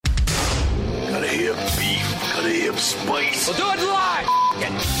body of spice. We'll do it live.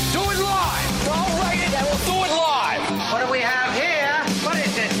 Do it live. Don't write it, and we'll do it live. What do we have here? What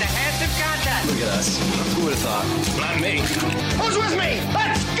is this? The handsome contest. Look at us. Who would have thought? Not me. Who's with me?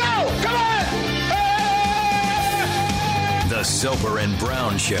 Let's go! Come on! The Soper and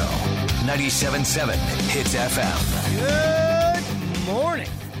Brown Show. 97.7 Hits FM. Good morning.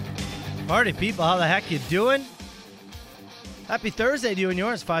 Party people, how the heck you doing? Happy Thursday to you and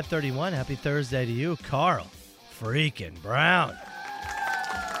yours, 5:31. Happy Thursday to you, Carl freaking Brown.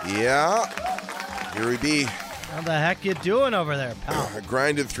 Yeah, here we be. How the heck you doing over there, pal?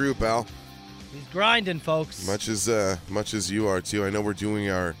 Grinding through, pal. He's grinding, folks. Much as you are too. I know we're doing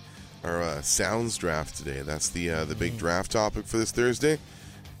our sounds draft today. That's the big draft topic for this Thursday.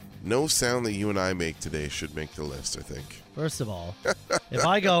 No sound that you and I make today should make the list, I think. First of all, if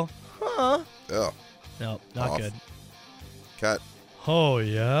I go, huh? Oh, No, not Off. good. cut. Oh,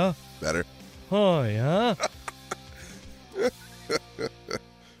 yeah? Better. Oh, yeah?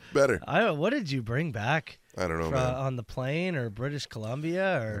 Better. What did you bring back? I don't know, man. On the plane or British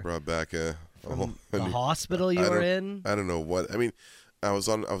Columbia or Brought back a the hospital you were in? I don't know what. I mean, I was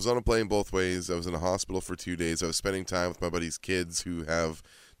on a plane both ways. I was in a hospital for 2 days. I was spending time with my buddy's kids who have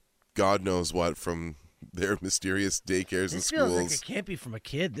God knows what from their mysterious daycares and This feels schools. like it can't be from a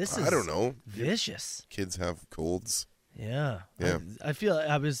kid. This is I don't know. vicious. Kids have colds. Yeah. Yeah.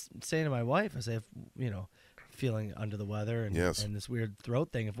 I was saying to my wife, I say, feeling under the weather and, Yes. and this weird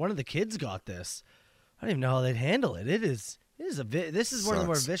throat thing. If one of the kids got this, I don't even know how they'd handle it. This is one of the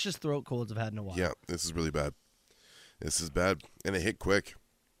more Sucks. vicious throat colds I've had in a while. Yeah, this is really bad. This is bad. And it hit quick.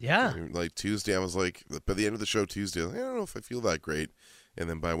 Yeah. Like Tuesday, I was like, by the end of the show Tuesday, I was like, I don't know if I feel that great. And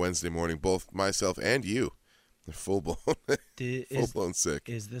then by Wednesday morning, both myself and you, they're full-blown sick.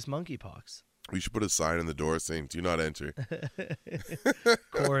 Is this monkeypox? We should put a sign on the door saying, do not enter.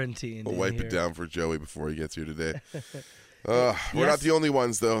 Quarantine. We'll in wipe here. it down for Joey before he gets here today. We're not the only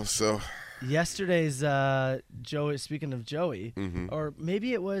ones, though, so... Yesterday's Joey. Speaking of Joey, Mm-hmm. or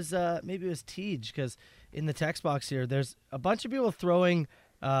maybe it was Tej, because in the text box here, there's a bunch of people throwing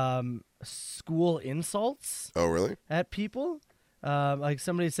school insults Oh, really? at people. Like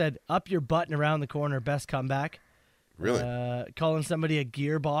somebody said, "Up your butt and around the corner, best comeback." Really? Calling somebody a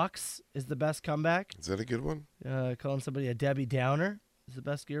gearbox is the best comeback. Is that a good one? Calling somebody a Debbie Downer is the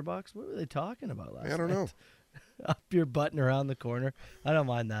best gearbox. What were they talking about last night? I don't know. Up your butt and around the corner. I don't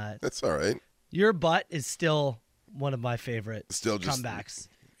mind that. That's all right. Your butt is still one of my favorite Still just comebacks.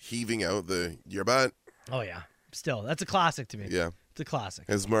 heaving out your butt. Oh, yeah. Still. That's a classic to me. Yeah. It's a classic.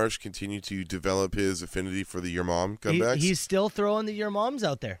 Has Marsh continued to develop his affinity for the Your Mom comebacks? He's still throwing the Your Moms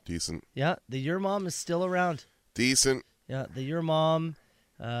out there. Decent. Yeah, the Your Mom is still around. Decent. Yeah, the Your Mom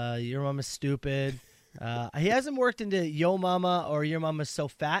is stupid. He hasn't worked into Yo Mama or Your Mama's so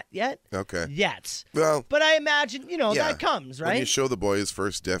fat yet. Okay. Yet. Well, But I imagine, yeah. that comes, when you right? show the boy his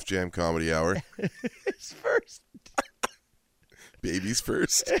first Def Jam comedy hour, His first. babies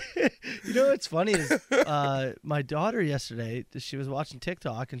first. What's funny is my daughter yesterday, she was watching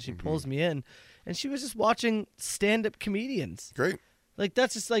TikTok and she pulls me in and she was just watching stand-up comedians. Great. Like,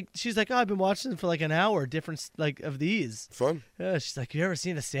 that's just like, she's like, I've been watching for like an hour, different like of these. Fun. Yeah, she's like, you ever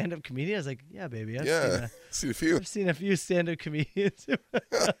seen a stand-up comedian? I was like, yeah, baby. See a few. I've seen a few stand-up comedians.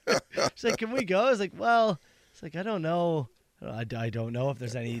 She's like, can we go? I was like, well, it's like, I don't know. I don't know if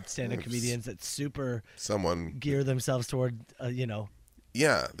there's any stand-up comedians that super Someone. gear themselves toward,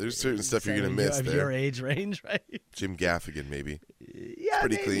 Yeah, there's certain stuff you're going to miss of there. your age range, right? Jim Gaffigan, maybe. Yeah,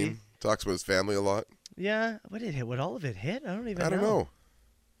 Pretty maybe. clean. Talks about his family a lot. Yeah, what did it hit? Would all of it hit? I don't even know. I don't know.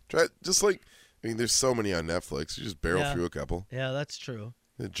 Try just like, there's so many on Netflix. You just barrel Yeah. through a couple. Yeah, that's true.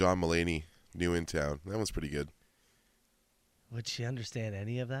 John Mulaney, New in Town. That one's pretty good. Would she understand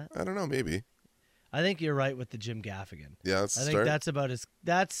any of that? I don't know, maybe. I think you're right with the Jim Gaffigan. Yeah, that's the I think start. that's about as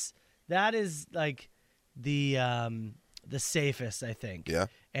that is like the safest, I think. Yeah.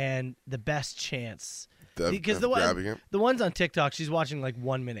 And the best chance. Because the grabbing it. the ones on TikTok, she's watching like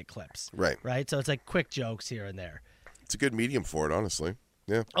 1 minute clips. Right. Right? So it's like quick jokes here and there. It's a good medium for it, honestly.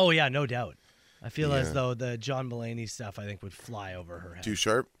 Yeah. Oh yeah, no doubt. I feel Yeah. as though the John Mulaney stuff I think would fly over her head. Too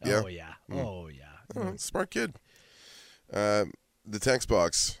sharp? Yeah. Oh yeah. Oh yeah. Oh, smart kid. The text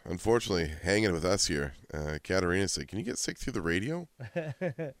box, unfortunately, hanging with us here. Katarina said, can you get sick through the radio?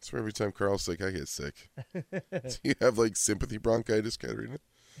 That's where every time Carl's sick, I get sick. Do you have, like, sympathy bronchitis, Katarina?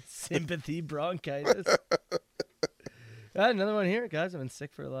 Sympathy bronchitis. Another one here, guys. I've been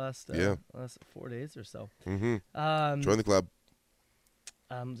sick for the last 4 days or so. Mm-hmm. Join the club.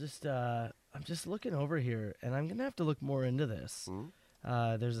 I'm just looking over here, and I'm gonna have to look more into this.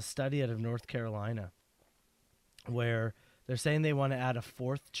 There's a study out of North Carolina where they're saying they want to add a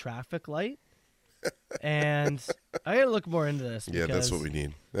fourth traffic light And I gotta look more into this. Yeah, that's what we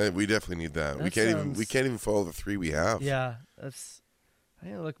need. We definitely need that. We That can't even follow the 3 we have. Yeah, I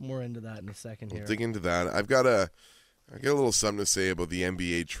gotta look more into that in a second here. We'll dig into that. I got a little something to say about the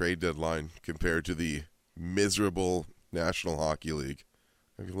NBA trade deadline compared to the miserable National Hockey League.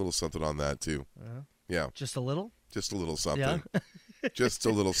 I got a little something on that too. Yeah, Just a little. just a little something. Yeah. Just a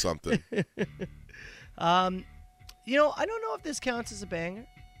little something. You know, I don't know if this counts as a banger,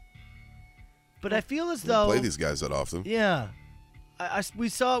 but I feel as though Play these guys that often. Yeah, we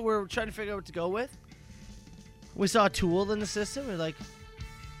saw. We're trying to figure out what to go with. We saw Tool in the system. We're like,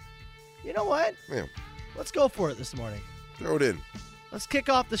 you know what? Yeah, Let's go for it this morning. throw it in. Let's kick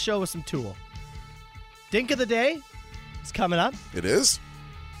off the show with some Tool. Dink of the day is coming up, It is.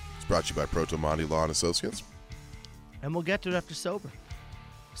 It's brought to you by Proto Monty Law and Associates. and we'll get to it after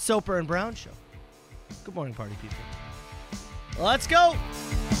Soper and Brown show. Good morning, party people. Let's go.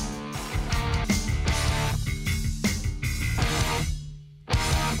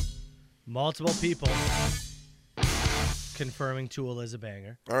 Multiple people confirming Tool is a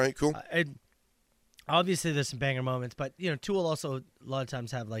banger. All right, cool. And obviously, there's some banger moments, but you know, Tool also a lot of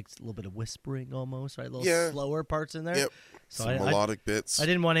times have like a little bit of whispering, almost, right? Little slower parts in there. Yep. So Some melodic bits. I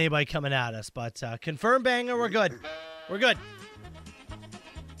didn't want anybody coming at us, but confirmed banger. We're good. We're good.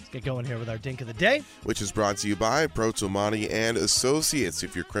 Let's get going here with our Dink of the Day. Which is brought to you by Proto Monty and Associates.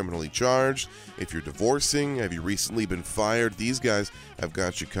 If you're criminally charged, if you're divorcing, have you recently been fired, these guys have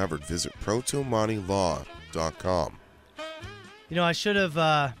got you covered. Visit protomontylaw.com. You know, I should have.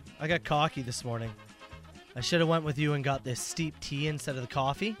 I got cocky this morning. I should have went with you and got this steep tea instead of the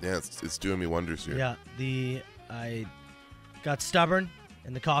coffee. Yeah, it's doing me wonders here. Yeah, I got stubborn,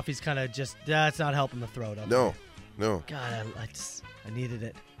 and the coffee's kind of just that's not helping the throat. No. God, I needed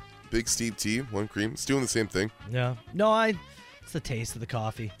it. Big steep tea, 1 cream. It's doing the same thing. Yeah. No, it's the taste of the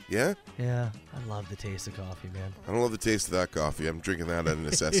coffee. Yeah? Yeah, I love the taste of coffee, man. I don't love the taste of that coffee. I'm drinking that out of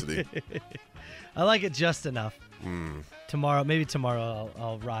necessity. I like it just enough. Maybe tomorrow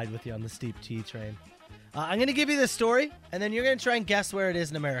I'll ride with you on the steep tea train. I'm going to give you this story, and then you're going to try and guess where it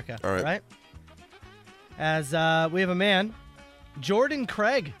is in America. All right. As we have a man, Jordan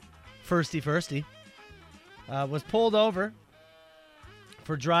Craig, firsty, was pulled over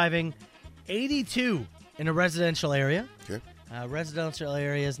for driving 82 in a residential area. Okay. Residential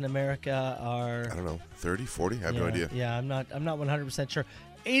areas in America are... I don't know, 30, 40? I have no idea. Yeah, I'm not 100% sure.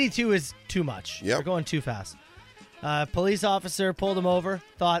 82 is too much. Yep. They're going too fast. Police officer pulled him over,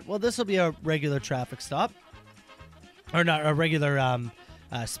 thought, well, this will be a regular traffic stop. Or not, a regular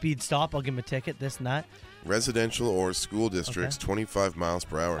speed stop. I'll give him a ticket, this and that. Residential or school districts, 25 miles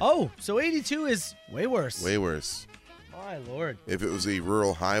per hour. Oh, so 82 is way worse. Way worse. My Lord. If it was a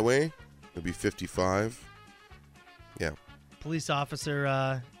rural highway, it would be 55. Yeah. Police officer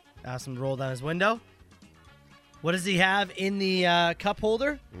asked him to roll down his window. What does he have in the cup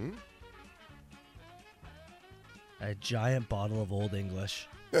holder? A giant bottle of Old English.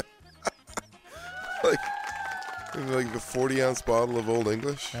 like the 40-ounce bottle of Old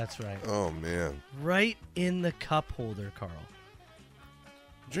English? That's right. Oh, man. Right in the cup holder, Carl.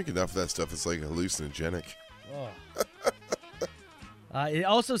 Drink enough of that stuff, it's like hallucinogenic. Oh. It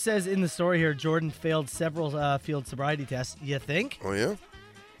also says in the story here, Jordan failed several field sobriety tests. You think? Oh, yeah?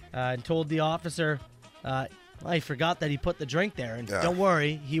 And told the officer, I forgot that he put the drink there. And don't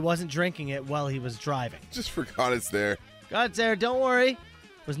worry, he wasn't drinking it while he was driving. Just forgot it's there. Got it there. Don't worry.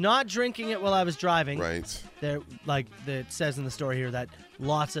 Was not drinking it while I was driving. Right. There, like it says in the story here, that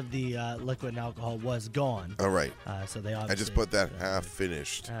lots of the liquid and alcohol was gone. All right. So they obviously... I just put that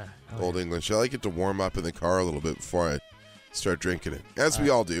half-finished Oh, Old English. I like it to warm up in the car a little bit before I start drinking it, as we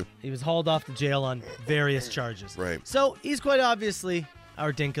all do. He was hauled off to jail on various charges. Right. So he's quite obviously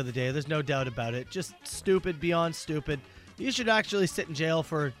our dink of the day. There's no doubt about it. Just stupid, beyond stupid. You should actually sit in jail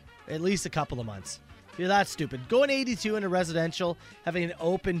for at least a couple of months. If you're that stupid. Going 82 in a residential, having an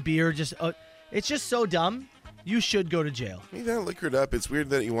open beer, it's just so dumb. You should go to jail. You got liquored up. It's weird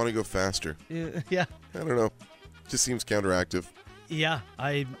that you want to go faster. Yeah. I don't know. Just seems counteractive. Yeah.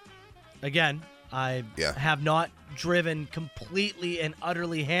 I have not driven completely and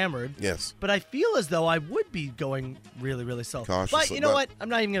utterly hammered. Yes. But I feel as though I would be going really, really slow. Cautiously, But you know what? I'm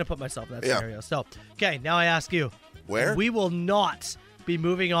not even going to put myself in that scenario. So, okay, now I ask you. Where? We will not be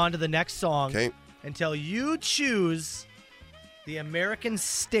moving on to the next song Okay. until you choose the American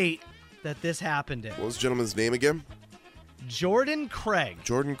state that this happened in. What was the gentleman's name again? Jordan Craig.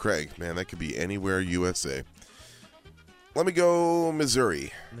 Jordan Craig. Man, that could be anywhere USA. Let me go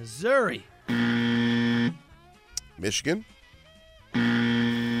Missouri. Missouri. Michigan.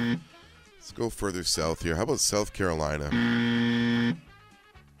 Let's go further south here. How about South Carolina?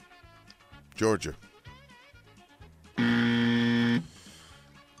 Georgia. Let's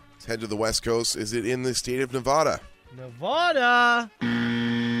head to the West Coast. Is it in the state of Nevada? Nevada.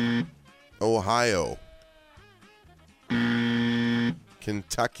 Ohio.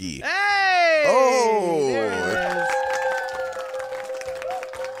 Kentucky. Hey! Oh! There it is.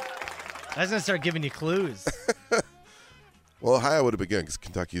 I was going to start giving you clues. Well, Ohio would have been good because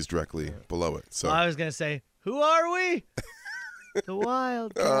Kentucky is directly below it. So I was going to say, who are we? The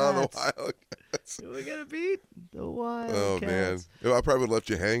Wildcats. Oh, the Wildcats. Who are we going to beat? The Wildcats. Oh, man. I probably would have left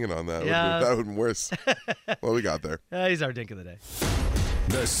you hanging on that. Yeah. That would have been worse. What we got there? He's our dink of the day.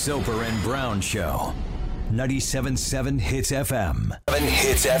 The Soper and Brown Show. 97.7 Hits FM. 7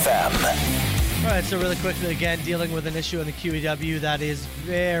 Hits FM. All right, so really quickly, again, dealing with an issue in the QEW that is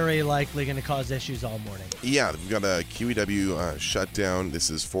very likely going to cause issues all morning. Yeah, we've got a QEW shutdown. This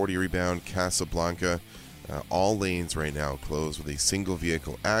is 40 rebound Casablanca. All lanes right now closed with a single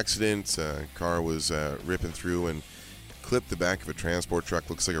vehicle accident. Car was ripping through and clipped the back of a transport truck.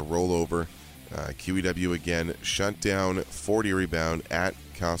 Looks like a rollover. QEW again shut down 40 rebound at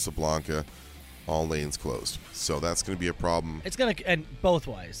Casablanca. All lanes closed. So that's going to be a problem. It's going to, and both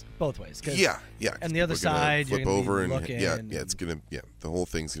ways. 'Cause- Yeah. And the other side, flip you're gonna over be and looking it's going to, the whole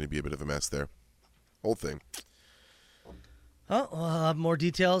thing's going to be a bit of a mess there. Whole thing. Oh, well, I'll have more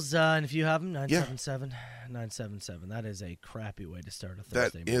details, and if you have them, 977. That is a crappy way to start a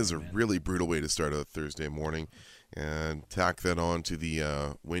Thursday morning. That is a really brutal way to start a Thursday morning. And tack that on to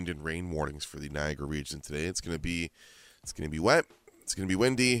the wind and rain warnings for the Niagara region today. It's going to be wet. It's going to be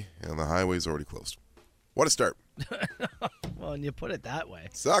windy, and the highway's already closed. What a start. Well, and you put it that way.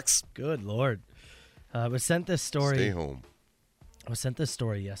 Sucks. Good Lord. I was sent this story. Stay home. I was sent this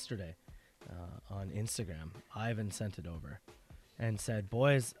story yesterday on Instagram. Ivan sent it over and said,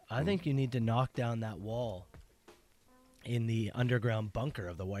 boys, I think you need to knock down that wall in the underground bunker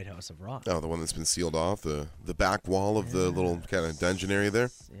of the White House of Rock. Oh, the one that's been sealed off, the back wall of the little kind of dungeon area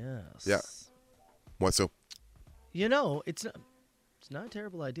there? Yes. Yeah. Why so? You know, it's not a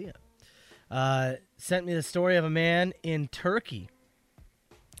terrible idea. Sent me the story of a man in Turkey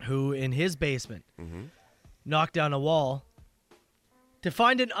who, in his basement, knocked down a wall to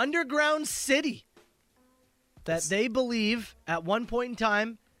find an underground city that they believe at one point in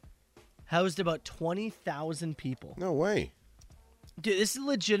time housed about 20,000 people. No way. Dude, this is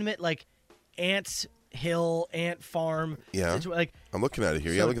legitimate, like, ant hill, ant farm. Yeah. Like, I'm looking at it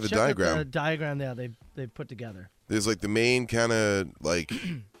here. so Yeah, look at the check out diagram. the diagram there they put together. There's like the main kind of like,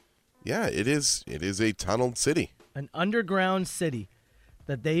 yeah, it is a tunneled city. An underground city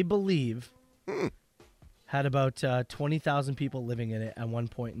that they believe had about 20,000 people living in it at one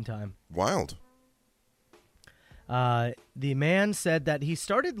point in time. Wild. The man said that he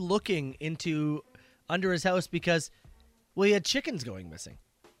started looking into under his house because, well, he had chickens going missing.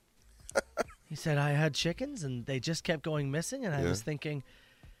 He said, I had chickens and they just kept going missing. And I was thinking,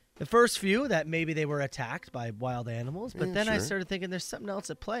 the first few, that maybe they were attacked by wild animals. But then I sure. started thinking there's something else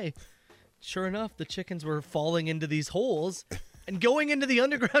at play. Sure enough, the chickens were falling into these holes and going into the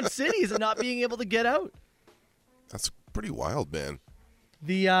underground cities and not being able to get out. That's pretty wild, man.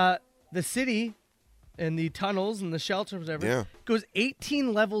 The city and the tunnels and the shelters, whatever, goes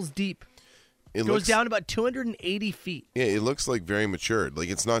 18 levels deep. It goes down about 280 feet. Yeah, it looks like very matured. Like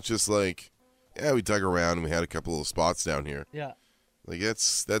it's not just like, yeah, we dug around and we had a couple little spots down here. Yeah. Like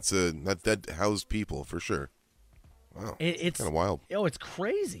that housed people for sure. Wow. It's kind of wild. Oh, it's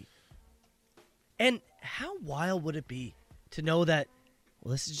crazy. And how wild would it be to know that,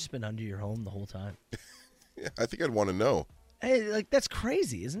 well, this has just been under your home the whole time? Yeah, I think I'd want to know. Hey, like, that's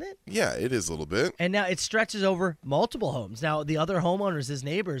crazy, isn't it? Yeah, it is a little bit. And now it stretches over multiple homes. Now, the other homeowners, his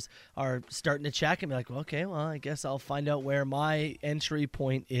neighbors, are starting to check and be like, well, okay, well, I guess I'll find out where my entry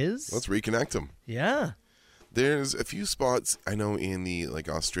point is. Let's reconnect them. Yeah. There's a few spots I know in the like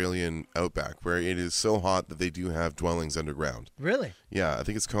Australian outback where it is so hot that they do have dwellings underground. Really? Yeah, I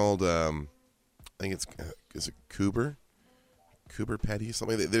think it's called. I think it's is it Coober Petty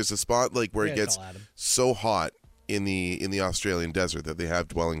something. There's a spot like where it gets so hot in the Australian desert that they have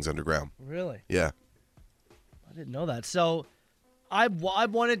dwellings underground. Really? Yeah. I didn't know that. So I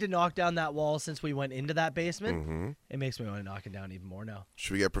wanted to knock down that wall since we went into that basement. Mm-hmm. It makes me want to knock it down even more now.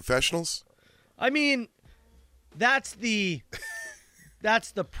 Should we get professionals? I mean, that's the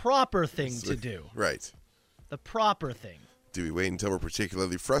proper thing to do. Right. The proper thing. Do we wait until we're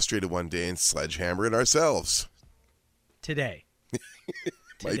particularly frustrated one day and sledgehammer it ourselves? Today.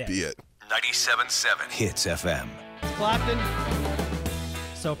 Might be it. 97.7 Hits FM. Clapton.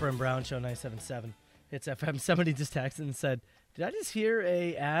 Soper and Brown Show, 977. Hits FM. Somebody just texted and said, did I just hear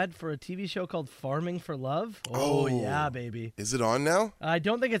a ad for a TV show called Farming for Love? Oh, yeah, baby. Is it on now? I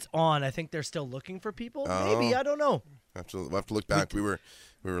don't think it's on. I think they're still looking for people. Oh. Maybe. I don't know. We'll have to look back. We were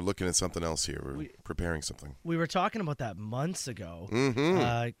looking at something else here. We were preparing something. We were talking about that months ago.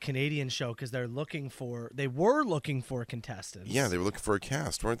 Canadian show because they were looking for contestants. Yeah, they were looking for a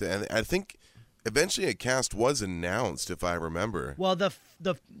cast, weren't they? And I think eventually a cast was announced, if I remember. Well, the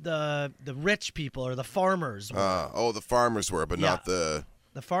rich people or the farmers were. The farmers were, but not the...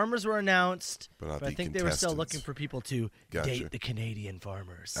 The farmers were announced, but I think they were still looking for people to date the Canadian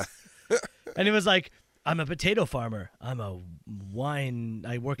farmers. And it was like, I'm a potato farmer. I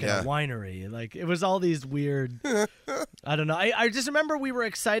work at a winery. Like, it was all these weird, I don't know. I just remember we were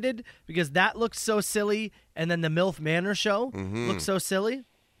excited because that looked so silly, and then the MILF Manor show looked so silly.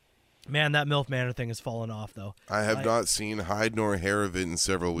 Man, that MILF Manor thing has fallen off, though. I have not seen hide nor hair of it in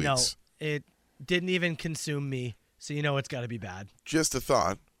several weeks. No, it didn't even consume me, so you know it's got to be bad. Just a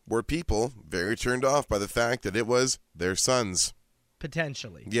thought. Were people very turned off by the fact that it was their sons?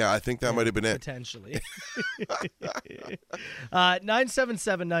 Potentially. Yeah, I think that might have been it. Potentially.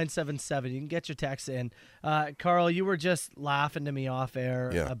 977-977. You can get your text in. Carl, you were just laughing to me off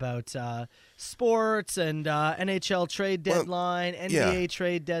air about sports and NHL trade deadline, NBA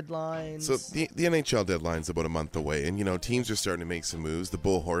trade deadlines. So the NHL deadline's about a month away, and, teams are starting to make some moves. The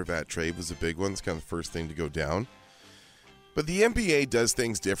Bull Horvat trade was a big one. It's kind of the first thing to go down. But the NBA does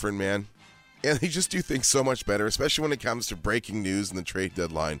things different, man. And they just do things so much better, especially when it comes to breaking news and the trade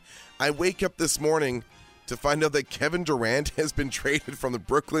deadline. I wake up this morning to find out that Kevin Durant has been traded from the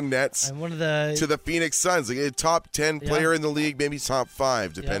Brooklyn Nets to the Phoenix Suns. Like a top 10 player in the league, maybe top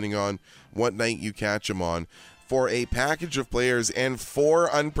 5, depending on what night you catch him on, for a package of players and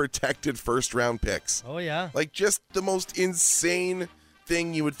 4 unprotected first-round picks. Oh, yeah. Like, just the most insane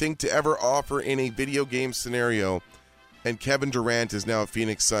thing you would think to ever offer in a video game scenario. And Kevin Durant is now a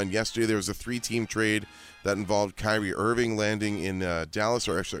Phoenix Sun. Yesterday, there was a 3-team trade that involved Kyrie Irving landing in Dallas,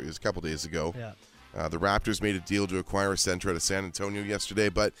 or actually, it was a couple days ago. Yeah. The Raptors made a deal to acquire a center out of San Antonio yesterday.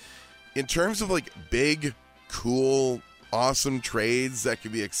 But in terms of, like, big, cool, awesome trades that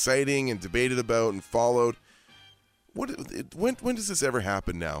could be exciting and debated about and followed, when does this ever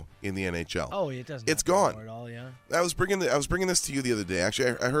happen now in the NHL? Oh, it doesn't. It's gone. At all, yeah. I was bringing this to you the other day.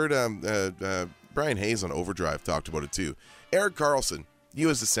 Actually, I heard Brian Hayes on Overdrive talked about it too. Erik Karlsson, you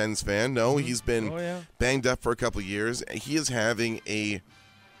as a Sens fan know he's been banged up for a couple of years. He is having a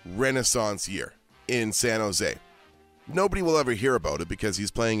renaissance year in San Jose. Nobody will ever hear about it because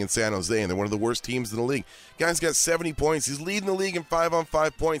he's playing in San Jose and they're one of the worst teams in the league. Guy's got 70 points. He's leading the league in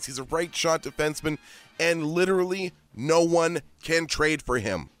 5-on-5 points. He's a right shot defenseman, and literally no one can trade for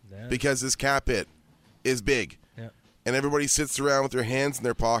him because his cap hit is big. And everybody sits around with their hands in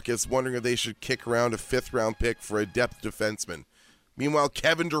their pockets wondering if they should kick around a 5th-round pick for a depth defenseman. Meanwhile,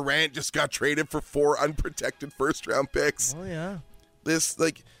 Kevin Durant just got traded for 4 unprotected first-round picks. Oh, yeah. This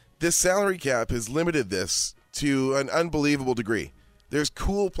salary cap has limited this to an unbelievable degree. There's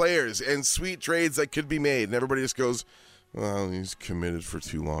cool players and sweet trades that could be made, and everybody just goes, well, he's committed for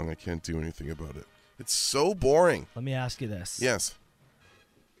too long. I can't do anything about it. It's so boring. Let me ask you this. Yes.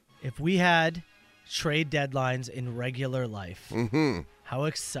 If we had trade deadlines in regular life, how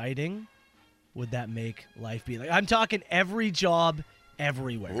exciting would that make life be? Like, I'm talking every job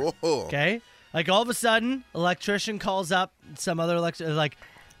everywhere. Whoa. Okay? Like, all of a sudden, electrician calls up some other electrician, like,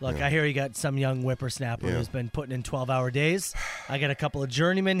 look, I hear you got some young whippersnapper who's been putting in 12-hour days. I got a couple of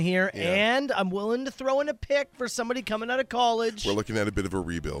journeymen here, and I'm willing to throw in a pick for somebody coming out of college. We're looking at a bit of a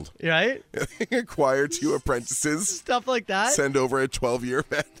rebuild. Right? Acquire 2 apprentices. Stuff like that. Send over a 12-year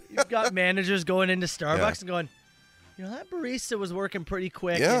vet. You've got managers going into Starbucks and going, that barista was working pretty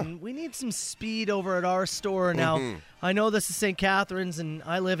quick, and we need some speed over at our store. Now, I know this is St. Catharines, and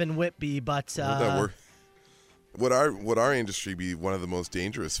I live in Whitby, but... Would our industry be one of the most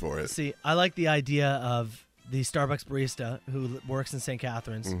dangerous for it? See, I like the idea of the Starbucks barista who works in St.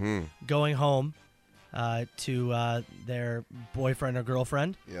 Catharines going home to their boyfriend or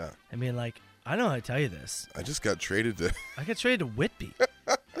girlfriend. Yeah. And being like, I don't know how to tell you this. I just got traded to... I got traded to Whitby.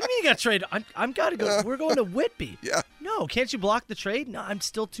 What do you mean you got traded? I'm got to go. We're going to Whitby. Yeah. No, can't you block the trade? No, I'm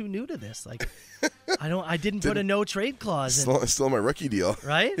still too new to this. Like, I didn't put a no trade clause in. Still my rookie deal.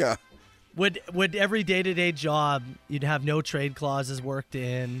 Right? Yeah. Would every day-to-day job you'd have no trade clauses worked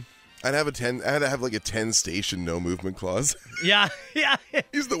in? I'd have like a 10-station no movement clause. Yeah.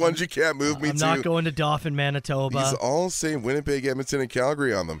 These are the ones you can't move me to. I'm not going to Dauphin, Manitoba. These all say Winnipeg, Edmonton, and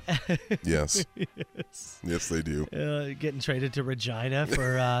Calgary on them. Yes. Yes, they do. Getting traded to Regina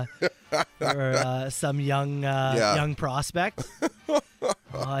for some young prospect.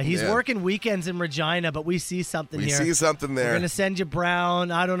 He's man. working weekends in Regina, but we see something We here. see something We're there. going to send you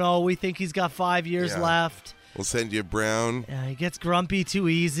Brown. I don't know. We think he's got 5 years Yeah. left. We'll send you Brown, He gets grumpy too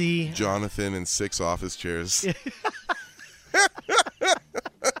easy. Jonathan, and 6 office chairs.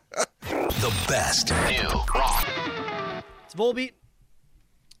 The best new rock. It's Volbeat.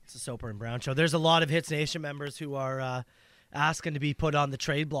 It's a Soper and Brown show. There's a lot of Hits Nation members who are asking to be put on the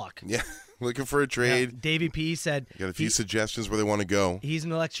trade block. Yeah, looking for a trade. Davey P said Got a few suggestions where they want to go. he's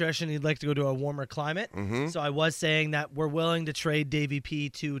an electrician. He'd like to go to a warmer climate. So I was saying that we're willing to trade Davey P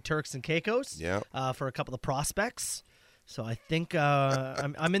to Turks and Caicos for a couple of prospects. So I think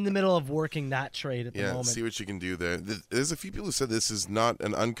I'm in the middle of working that trade at the moment. See what you can do there. There's a few people who said this is not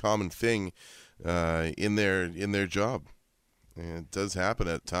an uncommon thing in their job. And it does happen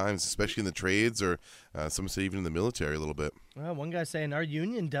at times, especially in the trades or some say even in the military a little bit. Well, one guy saying our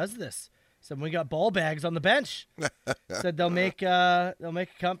union does this. Said we got ball bags on the bench. Said they'll make a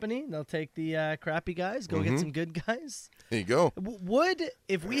company. They'll take the crappy guys, go get some good guys. There you go. Would,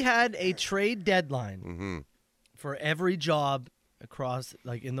 if we had a trade deadline for every job across,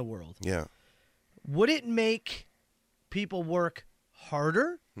 like, in the world, would it make people work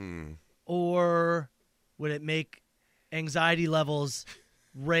harder, or would it make anxiety levels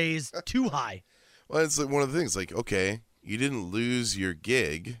raised too high? Well, it's like one of the things. Like, okay, you didn't lose your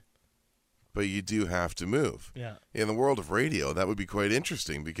gig, but you do have to move. Yeah. In the world of radio, that would be quite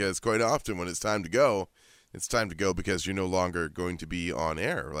interesting because quite often when it's time to go, it's time to go because you're no longer going to be on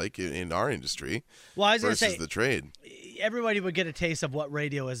air, like in our industry. Well, I was going to versus say, the trade. everybody would get a taste of what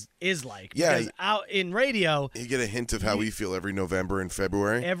radio is like. Yeah. Because out in radio, You get a hint of how we feel every November and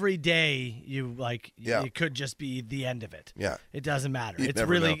February. every day Yeah. it could just be the end of it. Yeah. It doesn't matter. You It's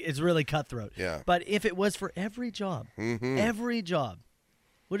never really know. it's really cutthroat. Yeah. But if it was for every job,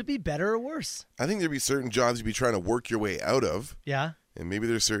 would it be better or worse? I think there'd be certain jobs you'd be trying to work your way out of, Yeah. and maybe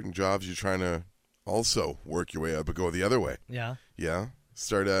there's certain jobs you're trying to also work your way out, but go the other way. Yeah. Yeah,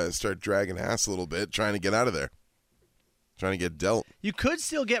 start dragging ass a little bit, trying to get out of there, trying to get dealt. You could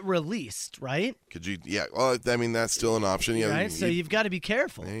still get released, right? Could you? Yeah. Well, I mean that's still an option. Yeah. Right? So you've got to be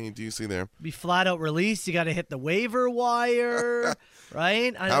careful. You do see there. Be flat out released. You got to hit the waiver wire,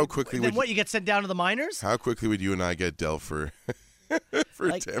 right? How quickly Then would what? You get sent down to the minors? How quickly would you and I get dealt for?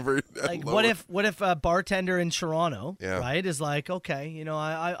 Like- Denver? Like what if a bartender in Toronto, Yeah. right, is like, okay,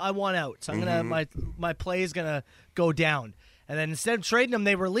 I want out, so I'm gonna my play is gonna go down, and then instead of trading them,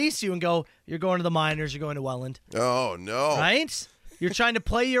 they release you and go, you're going to the minors, you're going to Welland, Oh no! right? You're trying to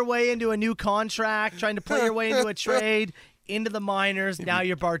play your way into a new contract, trying to play your way into a trade, into the minors. Now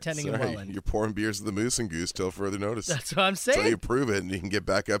you're bartending in Sorry, Welland. you're pouring beers at the Moose and Goose till further notice. That's what I'm Until you saying. prove it, and you can get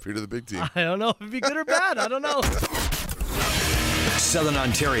back up here to the big team. I don't know if it'd be good or bad. I don't know. Southern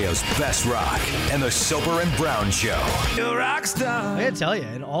Ontario's best rock and the Soper and Brown Show. You rock star. I gotta tell you,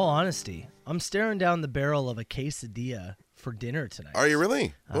 in all honesty, I'm staring down the barrel of a quesadilla for dinner tonight. Are you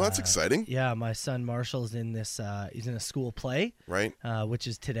really? Well, that's exciting, Yeah, my son Marshall's in this. He's in a school play, right? which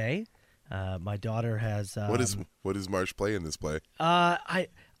is today. My daughter has. What is Marsh play in this play? I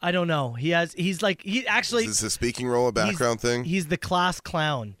don't know. He actually. Is this a speaking role, a background thing? He's the class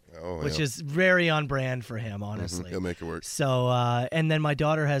clown, which yeah. is very on brand for him, honestly. He'll make it work. So, and then my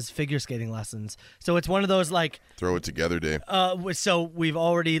daughter has figure skating lessons. So it's one of those like. Throw it together, Dave. So we've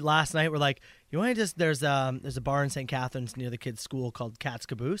already last night we're like, you want to just there's a bar in St. Catharines near the kids' school called Cat's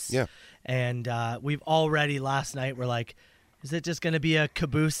Caboose. Yeah. And we've already last night we're like, is it just going to be a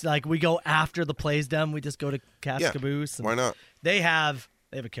caboose? Like we go after the play's done, we just go to Cat's Yeah. Caboose. And Why not? They have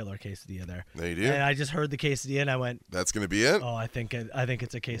a killer quesadilla there. They do. And I just heard the quesadilla and I went, That's going to be it. oh, I think it's a You have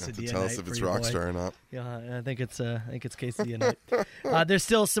to quesadilla. tell us night if for it's you, boy. Rockstar or not. Yeah, I think it's quesadilla night. There's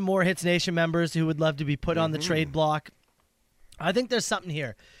still some more Hits Nation members who would love to be put on the trade block. I think there's something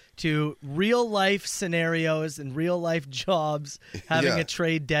here to real life scenarios and real life jobs having Yeah. a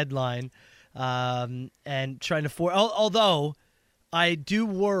trade deadline and trying to although I do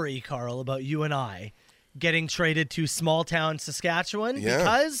worry, Carl, about you and I getting traded to small town Saskatchewan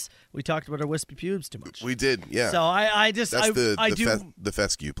because we talked about our wispy pubes too much. We did, yeah. So I just That's do. the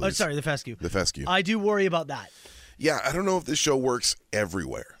fescue, please. Oh, sorry, the fescue. The fescue. I do worry about that. Yeah, I don't know if this show works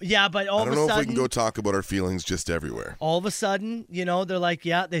everywhere. Yeah, but I don't know if we can go talk about our feelings just everywhere. all of a sudden, they're like,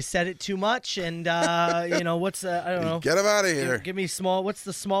 yeah, they said it too much, and what's I don't know. Get them out of here. Give me small. What's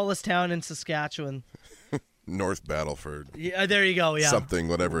the smallest town in Saskatchewan? North Battleford. Yeah, there you go. Yeah, Something,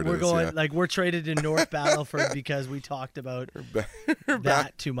 whatever it we're is. going yeah. like we're traded in North Battleford because we talked about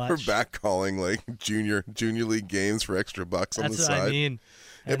that too much. We're back calling like junior league games for extra bucks on That's the what side. I mean.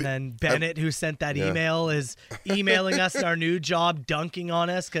 And then Bennett, who sent that email, is emailing us our new job, dunking on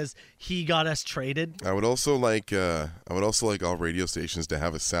us because he got us traded. I would also like all radio stations to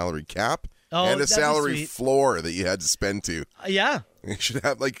have a salary cap and a that'd be salary sweet. floor that you had to spend to. Yeah. You should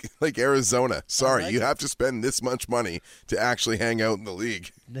have like Arizona. Sorry, you have to spend this much money to actually hang out in the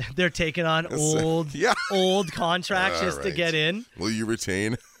league. They're taking on old contracts just to get in. Will you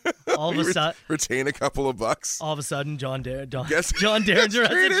retain? All of a sudden, retain a couple of bucks. All of a sudden, John Derringer traded.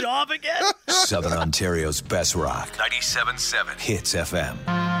 has a job again. Southern Ontario's best rock. 97.7 Hits FM.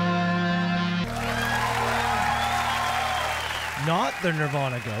 Not the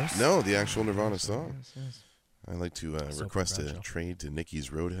Nirvana Ghost. No, the actual Nirvana song. Yes. I'd like to request a trade to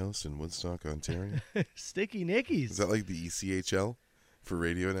Nicky's Roadhouse in Woodstock, Ontario. Sticky Nicky's. Is that like the ECHL for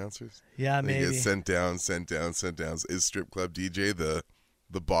radio announcers? Yeah, and maybe. You get sent down. Is Strip Club DJ the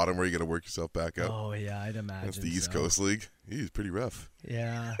bottom where you got to work yourself back up? Oh, yeah, I'd imagine That's the East Coast League. He's pretty rough.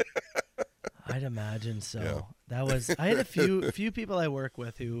 Yeah, I'd imagine so. Yeah. That was. I had a few people I work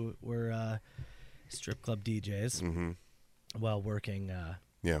with who were strip club DJs while working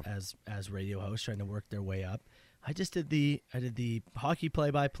as radio hosts, trying to work their way up. I did the hockey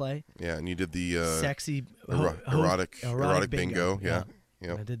play-by-play. Yeah, and you did the sexy erotic bingo. Yeah.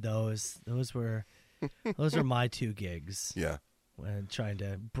 I did those. Those were my two gigs. Yeah. When trying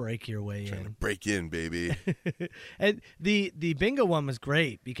to break your way in. To break in, baby. And the bingo one was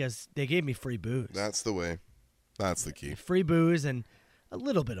great because they gave me free booze. That's the way. That's the key. Free booze and a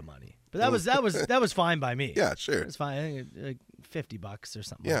little bit of money. But that was fine by me. Yeah, sure. It was fine. I think like $50 or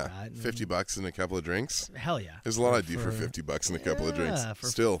something yeah, like that. $50 and a couple of drinks. Hell yeah. There's a lot I do for $50 and a couple of drinks. For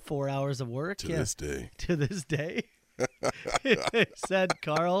Still 4 hours of work. to this day. To this day. Said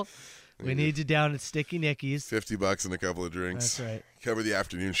Carl, we need you down at Sticky Nicky's. $50 and a couple of drinks. That's right. Cover the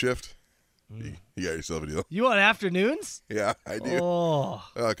afternoon shift. You got yourself a deal. You want afternoons? Yeah, I do. Oh,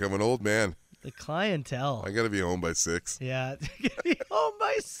 Look, I'm an old man. the clientele. I got to be home by 6. Yeah. Be home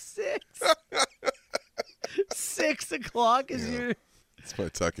by 6. 6 o'clock is your... It's my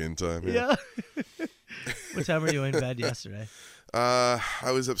tuck-in time. Yeah. What time were you in bed yesterday? I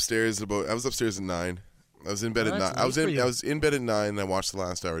was upstairs at 9. I was in bed at 9. I was in bed at 9 and I watched the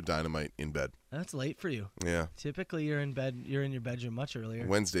last hour of Dynamite in bed. That's late for you. Yeah. Typically you're in your bedroom much earlier.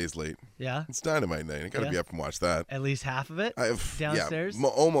 Wednesday's late. Yeah. It's Dynamite night. I got to be up and watch that. At least half of it downstairs? Yeah,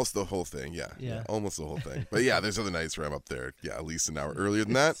 almost the whole thing. Yeah. Yeah. Almost the whole thing. But yeah, there's other nights where I'm up there. Yeah, at least an hour earlier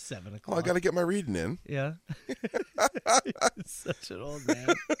than that. 7 o'clock. Well, I got to get my reading in. Yeah. Such an old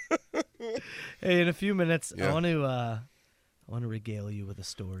man. Hey, in a few minutes, I want to regale you with a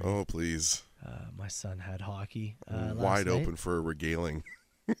story. Oh, please. My son had hockey Wide open for a regaling.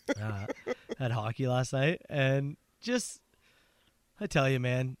 Had hockey last night, and I tell you,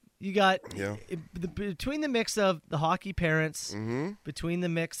 man, you got between the mix of the hockey parents, between the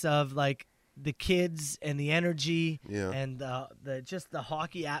mix of like the kids and the energy, and the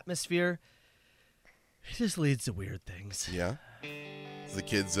hockey atmosphere, it just leads to weird things. Yeah, is the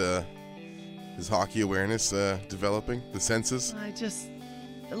kids is hockey awareness developing the senses?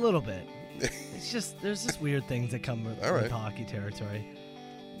 A little bit. It's just there's just weird things that come with hockey territory.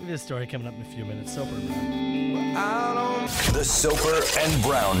 We have a story coming up in a few minutes. Soper and Brown. The Soper and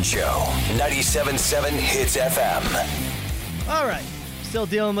Brown Show. 97.7 Hits FM. All right. Still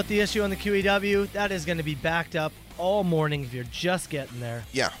dealing with the issue on the QEW. That is going to be backed up all morning if you're just getting there.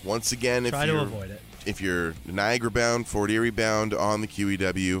 Yeah. Once again, Try to avoid it. If you're Niagara bound, Fort Erie bound on the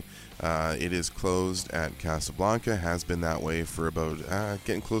QEW, it is closed at Casablanca. Has been that way for about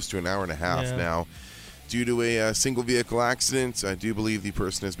getting close to an hour and a half now. Due to a single vehicle accident, I do believe the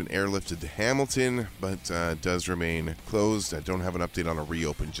person has been airlifted to Hamilton, but does remain closed. I don't have an update on a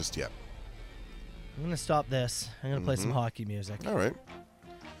reopen just yet. I'm going to stop this. I'm going to play some hockey music. All right.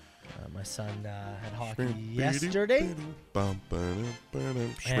 My son had hockey yesterday. And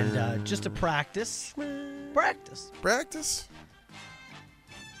just to practice. Practice?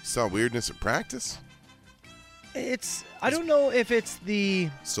 Saw weirdness at practice? I don't know if it's the...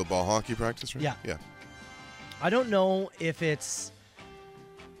 Still ball hockey practice, right? Yeah. I don't know if it's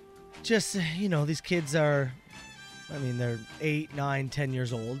just, these kids are, they're 8, 9, 10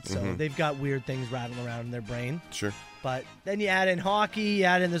 years old, so they've got weird things rattling around in their brain. Sure. But then you add in hockey,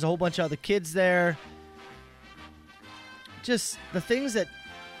 there's a whole bunch of other kids there. Just the things that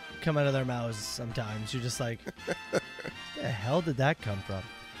come out of their mouths sometimes, you're just like, where the hell did that come from?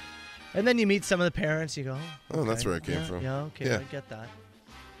 And then you meet some of the parents, you go, oh, that's where it came from. Yeah, okay, I get that.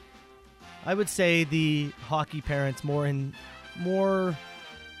 I would say the hockey parents maybe more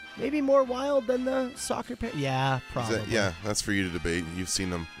wild than the soccer parents. Yeah, probably. That's for you to debate. You've seen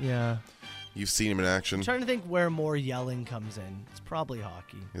them. Yeah. You've seen him in action. I'm trying to think where more yelling comes in. It's probably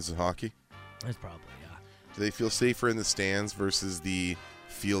hockey. Is it hockey? It's probably, yeah. Do they feel safer in the stands versus the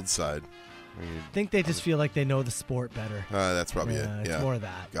field side? I think they just feel like they know the sport better. That's probably it. It's Yeah. more of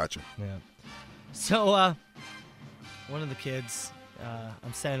that. Gotcha. Yeah. So, one of the kids,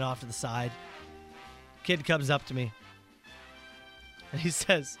 I'm standing off to the side. Kid comes up to me. And he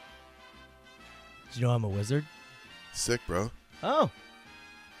says, "Do you know I'm a wizard?" Sick, bro. Oh.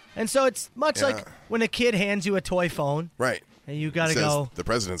 And so it's much Yeah. like when a kid hands you a toy phone. Right. And you got to Says, go, the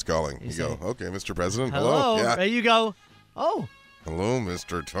president's calling. You go, say, okay, Mr. President. hello. Yeah. And you go, oh. Hello,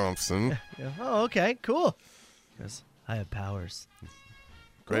 Mr. Thompson. Yeah. Oh, okay, cool. Because I have powers.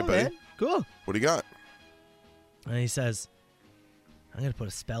 Great, Cool, buddy. man. Cool. What do you got? And he says, I'm going to put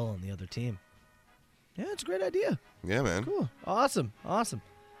a spell on the other team. Yeah, it's a great idea. Yeah, man. Cool. Awesome.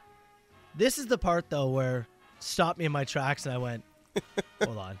 This is the part, though, where stopped me in my tracks and I went,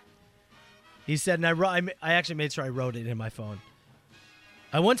 hold on. He said, and I actually made sure I wrote it in my phone.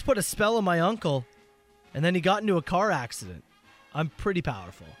 I once put a spell on my uncle, and then he got into a car accident. I'm pretty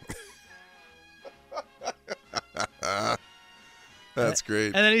powerful. That's great.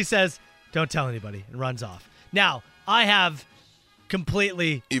 And then he says, don't tell anybody, and runs off. Now, I have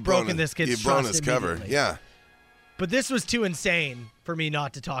completely broken this kid's You've blown trust his cover. immediately. Yeah. But this was too insane for me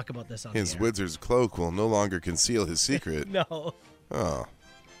not to talk about this on His the air. wizard's cloak will no longer conceal his secret. No. Oh,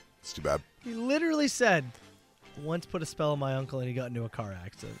 it's too bad. He literally said, once put a spell on my uncle and he got into a car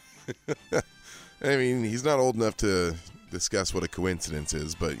accident. I mean, he's not old enough to discuss what a coincidence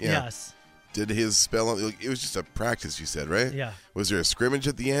is, but yeah. Yes. Did his spell? It was just a practice, you said, right? Yeah. Was there a scrimmage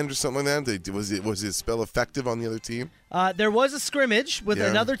at the end or something like that? Was his spell effective on the other team? There was a scrimmage with Yeah.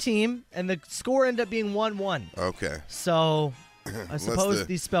 another team, and the score ended up being 1-1. Okay. So I suppose the-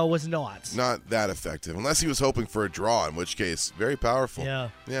 the spell was not. Not that effective, unless he was hoping for a draw, in which case, very powerful. Yeah.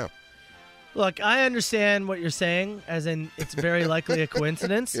 Yeah. Look, I understand what you're saying, as in it's very likely a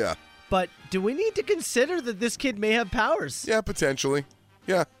coincidence. Yeah. But do we need to consider that this kid may have powers? Yeah, potentially.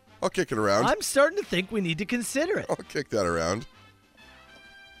 Yeah. I'll kick it around. I'm starting to think we need to consider it. I'll kick that around.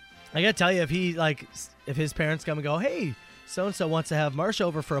 I gotta tell you, if his parents come and go, hey, so-and-so wants to have Marsh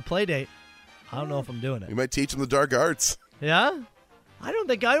over for a play date, I don't know if I'm doing You it. might teach him the dark arts. Yeah? I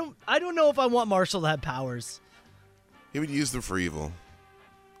don't know if I want Marshall to have powers. He would use them for evil.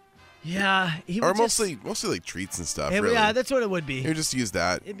 Yeah, he would Or just- mostly like treats and stuff, Yeah, really. yeah, that's what it would be. He would just use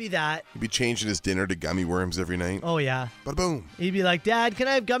that. It'd be that. He'd be changing his dinner to gummy worms every night. Oh, yeah. Bada boom. He'd be like, Dad, can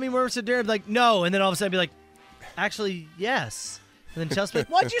I have gummy worms for dinner? I'd be like, no. And then all of a sudden I'd be like, actually, yes. And then Chelsea'd be like,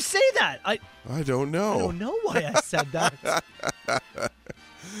 why'd you say that? I don't know. I don't know why I said that.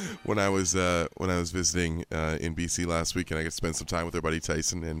 When I was visiting in BC last week, and I got to spend some time with our buddy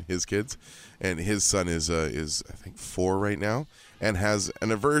Tyson and his kids, and his son is I think 4 right now, and has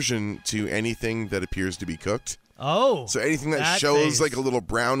an aversion to anything that appears to be cooked. Oh. So anything that that shows phase. like a little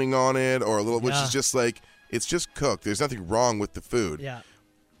browning on it, or a little, which Yeah. is just like it's just cooked. There's nothing wrong with the food. Yeah.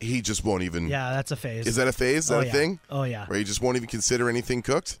 He just won't even. Yeah, that's a phase. Is that a phase? Is that Oh, a yeah. thing? Oh, yeah. Where he just won't even consider anything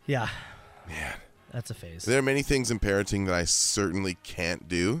cooked? Yeah. Man. That's a phase. There are many things in parenting that I certainly can't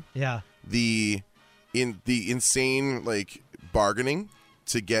do. Yeah. The insane like bargaining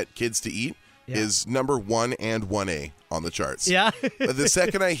to get kids to eat Yeah. is number 1 and 1A on the charts. Yeah. But the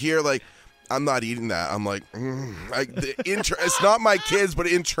second I hear like I'm not eating that, I'm like, it's not my kids, but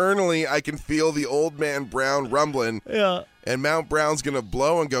internally I can feel the old man Brown rumbling. Yeah. And Mount Brown's gonna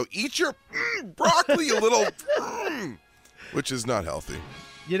blow and go, eat your broccoli, you little, which is not healthy.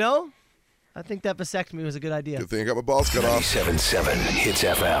 You know, I think that vasectomy was a good idea. Good thing I got my balls cut off. 97.7 Hits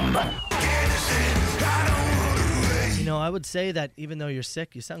FM. You know, I would say that even though you're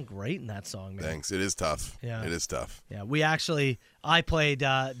sick, you sound great in that song, man. Thanks. It is tough. Yeah. It is tough. Yeah, I played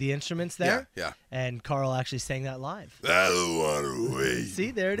the instruments there. Yeah. And Carl actually sang that live. I want to wait. See,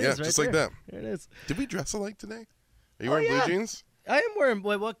 there it is, Yeah, right just there. like that. There it is. Did we dress alike today? Are you Oh, wearing yeah. blue jeans? I am wearing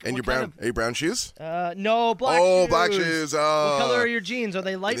what And what your kind brown? Are you brown shoes? of, no, black Oh, shoes. black shoes. Oh. What color are your jeans? Are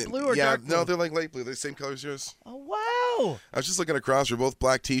they light blue or yeah, dark blue? no, they're like light blue. They're the same color as yours. Oh, wow. I was just looking across. We're both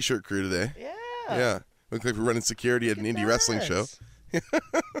black T-shirt crew today. Yeah. Yeah. Look like we're running security at an indie wrestling show.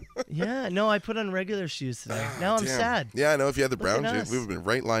 Yeah, no, I put on regular shoes today. Now I'm Damn. sad. Yeah, I know. If you had the Look brown at shoes, us. we would have been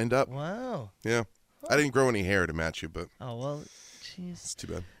right lined up. Wow. Yeah. I didn't grow any hair to match you, but Oh, well, jeez. it's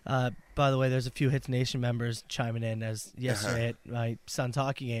too bad. By the way, there's a few Hits Nation members chiming in as yesterday at my son's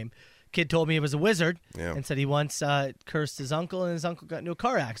hockey game. Kid told me he was a wizard Yeah. and said he once cursed his uncle and his uncle got into a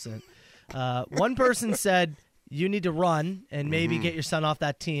car accident. One person said, you need to run and maybe get your son off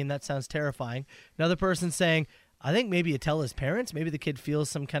that team. That sounds terrifying. Another person saying, I think maybe you tell his parents. Maybe the kid feels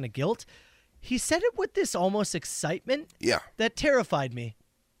some kind of guilt. He said it with this almost excitement Yeah. that terrified me.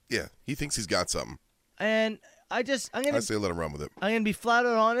 Yeah, he thinks he's got something. And I say let him run with it. I'm gonna be flat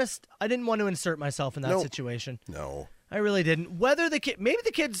out honest. I didn't want to insert myself in that situation. No. I really didn't. Whether maybe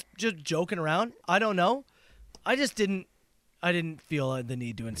the kid's just joking around. I don't know. I just didn't. I didn't feel the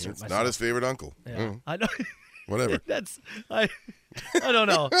need to insert myself. Not his favorite uncle. Yeah, I know. Whatever. I don't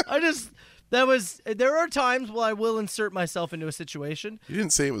know. There are times where I will insert myself into a situation. You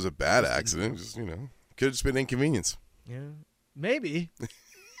didn't say it was a bad accident. Just could have just been inconvenience. Yeah, maybe.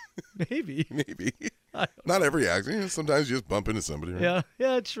 Maybe. Not every accident. Sometimes you just bump into somebody. Right?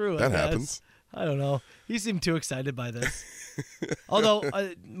 Yeah, true. That happens. I don't know. He seemed too excited by this. Although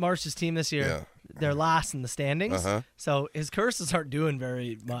Marsh's team this year, they're last in the standings, so his curses aren't doing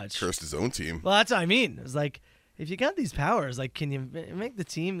very much. Cursed his own team. Well, that's what I mean. It's like, if you got these powers, like, can you make the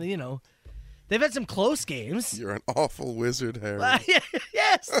team? They've had some close games. You're an awful wizard, Harry.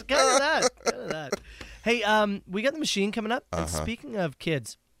 Yes, kind of that. Hey, we got the machine coming up. And speaking of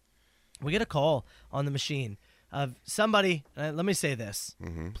kids, we get a call on the machine of somebody. Let me say this.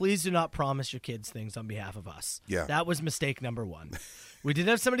 Please do not promise your kids things on behalf of us. Yeah. That was mistake number one. We did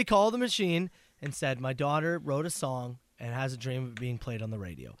have somebody call the machine and said, my daughter wrote a song and has a dream of it being played on the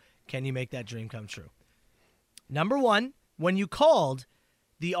radio. Can you make that dream come true? Number one, when you called,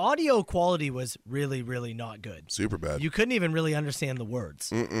 the audio quality was really, really not good. Super bad. You couldn't even really understand the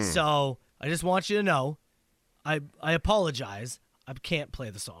words. So I just want you to know, I apologize. I can't play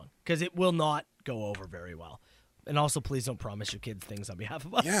the song because it will not go over very well. And also, please don't promise your kids things on behalf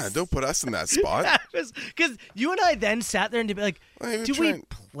of us. Yeah, don't put us in that spot. Because you and I then sat there and be like, do we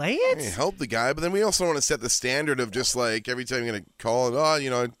play it? I mean, help the guy, but then we also want to set the standard of just like every time you're going to call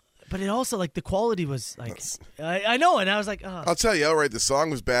it, But it also, like, the quality was, like, I know, and I was like, oh. I'll tell you outright, the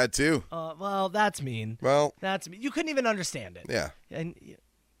song was bad, too. Well, that's mean. Well. That's mean. You couldn't even understand it. Yeah. And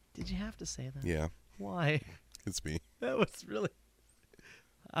did you have to say that? Yeah. Why? It's me. That was really...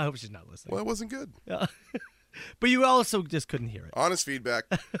 I hope she's not listening. Well, it wasn't good. Yeah. But you also just couldn't hear it. Honest feedback.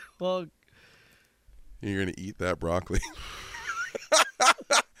 Well... You're going to eat that broccoli.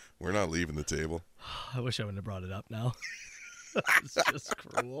 We're not leaving the table. I wish I wouldn't have brought it up now. It's just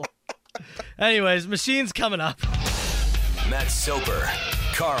cruel. Anyways, machine's coming up. Matt Soper,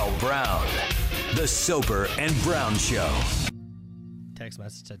 Carl Brown. The Soper and Brown Show. Text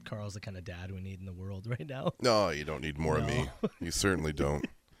message said Carl's the kind of dad we need in the world right now. No, you don't need more of me. You certainly don't.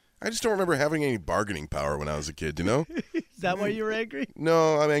 I just don't remember having any bargaining power when I was a kid, Is that why you were angry?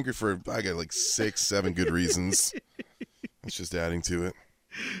 No, I'm angry I got like 6, 7 good reasons. It's just adding to it.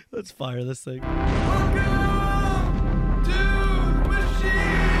 Let's fire this thing. Welcome to the machine.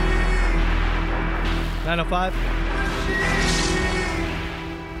 905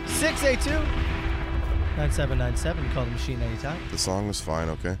 682 9797. Call the machine anytime. The song was fine,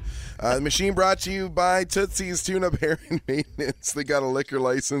 okay. The machine brought to you by Tootsie's Tune-Up Hair and Maintenance. They got a liquor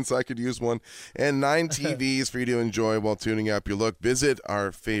license. I could use one. And 9 TVs for you to enjoy while tuning up your look. Visit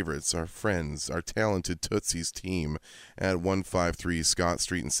our favorites, our friends, our talented Tootsie's team at 153 Scott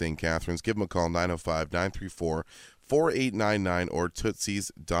Street in St. Catharines. Give them a call, 905-934-4899 or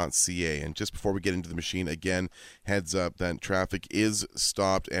tootsies.ca. And just before we get into the machine, again, heads up that traffic is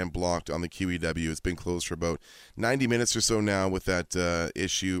stopped and blocked on the QEW. It's been closed for about 90 minutes or so now with that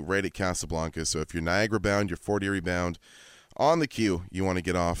issue right at Casablanca. So if you're Niagara bound, you're Fort Erie bound, on the Q, you want to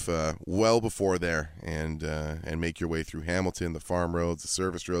get off well before there and make your way through Hamilton, the farm roads, the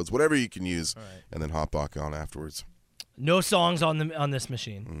service roads, whatever you can use, and then hop back on afterwards. No songs on this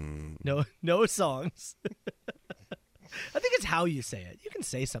machine. No songs. I think it's how you say it. You can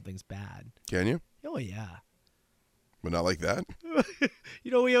say something's bad. Can you? Oh, yeah. But not like that?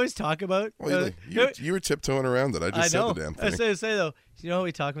 We always talk about... Well, you were tiptoeing around it. I just said the damn thing. I was going to say, though, you know how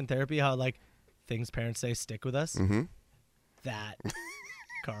we talk in therapy, how, like, things parents say stick with us? Mm-hmm. That,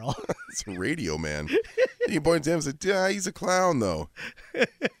 Carl. It's a radio man. You point to him and say, yeah, he's a clown, though.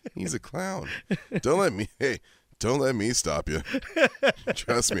 He's a clown. Don't let me stop you.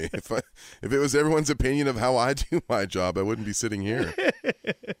 Trust me. If it was everyone's opinion of how I do my job, I wouldn't be sitting here.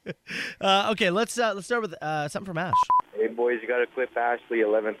 Okay, let's start with something from Ash. Hey, boys, you got to clip Ashley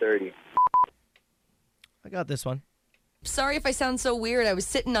 11:30. I got this one. Sorry if I sound so weird. I was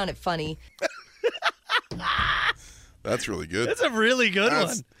sitting on it funny. That's really good. That's a really good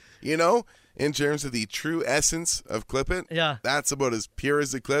one. In terms of the true essence of Clip It, yeah, that's about as pure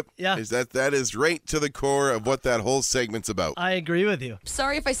as a clip. Yeah. That is right to the core of what that whole segment's about. I agree with you.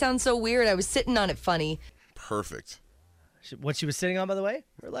 Sorry if I sound so weird. I was sitting on it funny. Perfect. What she was sitting on, by the way?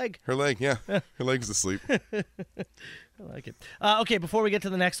 Her leg. Her leg, yeah. Her leg's asleep. I like it. Okay, before we get to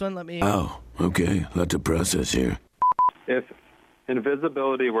the next one, let me... Oh, okay. Let the process here. If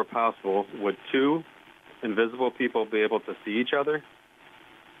invisibility were possible, would two invisible people be able to see each other?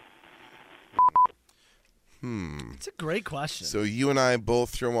 It's a great question. So you and I both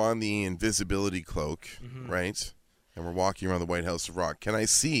throw on the invisibility cloak, right? And we're walking around the White House of Rock. Can I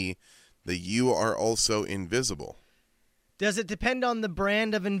see that you are also invisible? Does it depend on the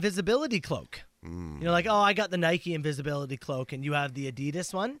brand of invisibility cloak? Like, oh, I got the Nike invisibility cloak, and you have the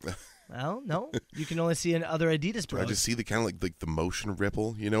Adidas one. Well, no, you can only see in other Adidas brands. I just see the kind of like the motion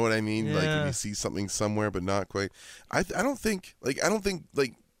ripple. You know what I mean? Like if you see something somewhere but not quite. I don't think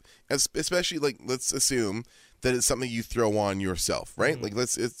especially like let's assume that it's something you throw on yourself, right? Like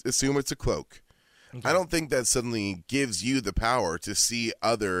let's assume it's a cloak. Okay. I don't think that suddenly gives you the power to see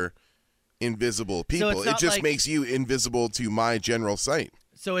other invisible people. So it just makes you invisible to my general sight.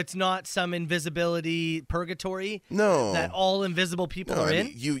 So it's not some invisibility purgatory that all invisible people are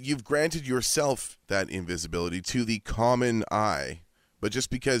in? You've granted yourself that invisibility to the common eye. But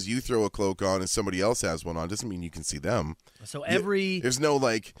just because you throw a cloak on and somebody else has one on doesn't mean you can see them. So there's no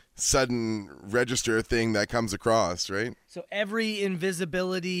like sudden register thing that comes across, right? So every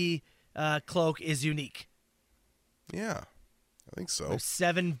invisibility cloak is unique. Yeah. I think so. There's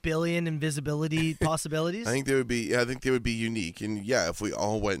 7 billion invisibility possibilities. I think they would be. Yeah, I think they would be unique. And yeah, if we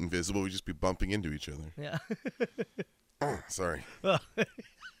all went invisible, we'd just be bumping into each other. Yeah. Sorry.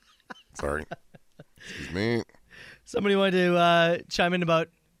 Sorry. Excuse me. Somebody wanted to chime in about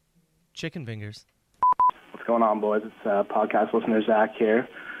chicken fingers. What's going on, boys? It's podcast listener Zach here.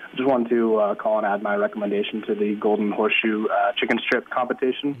 I just wanted to call and add my recommendation to the Golden Horseshoe chicken strip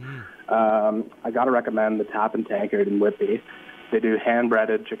competition. I got to recommend the Tap and Tankard in Whitby. They do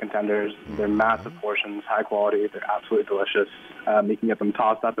hand-breaded chicken tenders. They're massive portions, high quality. They're absolutely delicious. You can get them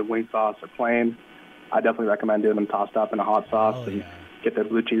tossed up in wing sauce or plain. I definitely recommend doing them tossed up in a hot sauce and get their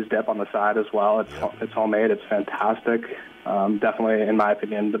blue cheese dip on the side as well. It's homemade. It's fantastic. Definitely, in my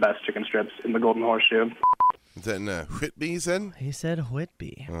opinion, the best chicken strips in the Golden Horseshoe. Is that in Whitby, he said? He said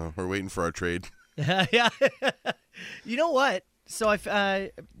Whitby. We're waiting for our trade. Yeah. You know what? So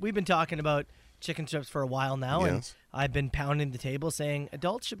we've been talking about chicken strips for a while now, and I've been pounding the table saying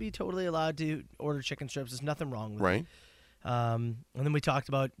adults should be totally allowed to order chicken strips. There's nothing wrong with it. And then we talked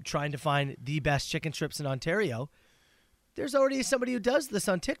about trying to find the best chicken strips in Ontario. There's already somebody who does this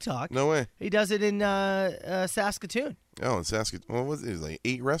on TikTok. No way. He does it in Saskatoon. Oh, in Saskatoon. Well, what's it? Like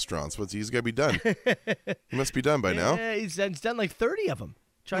 8 restaurants. He's got to be done. He must be done by now. Yeah, he's done like 30 of them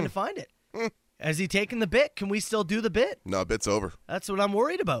trying to find it. Has he taken the bit? Can we still do the bit? No, bit's over. That's what I'm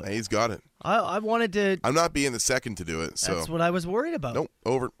worried about. He's got it. I wanted to. I'm not being the second to do it. So that's what I was worried about. Nope,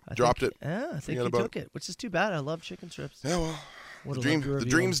 over. Dropped it. Yeah, I think he took it, which is too bad. I love chicken strips. Yeah, well, the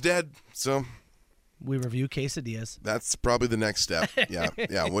dream's dead. So we review quesadillas. That's probably the next step. Yeah.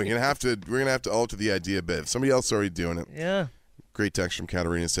 We're gonna have to alter the idea a bit. If somebody else is already doing it. Yeah. Great text from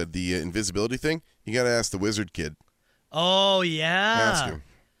Katarina said the invisibility thing. You got to ask the wizard kid. Oh yeah. Ask him.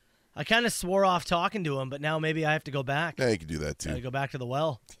 I kind of swore off talking to him, but now maybe I have to go back. Yeah, you can do that too. Go back to the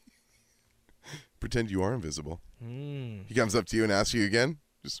well. Pretend you are invisible. He comes up to you and asks you again.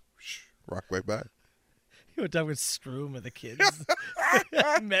 Just rock right back. You would talk with screw with the kids.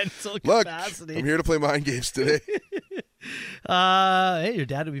 Mental Look, capacity. I'm here to play mind games today. Hey, your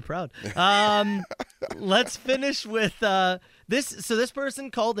dad would be proud. Let's finish with this. So this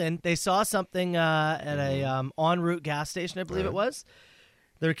person called in. They saw something at a en route gas station, I believe it was.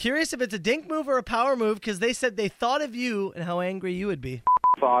 They're curious if it's a dink move or a power move because they said they thought of you and how angry you would be.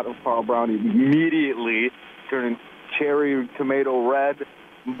 Thought of Carl Brown immediately turning cherry tomato red,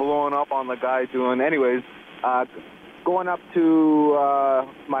 blowing up on the guy doing. Anyways, going up to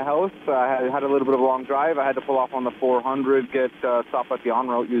my house, I had a little bit of a long drive. I had to pull off on the 400, get stop at the en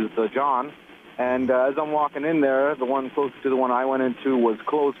route, use the John. And as I'm walking in there, the one closest to the one I went into was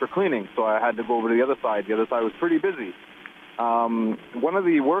closed for cleaning, so I had to go over to the other side. The other side was pretty busy. One of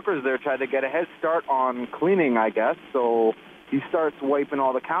the workers there tried to get a head start on cleaning, I guess, so he starts wiping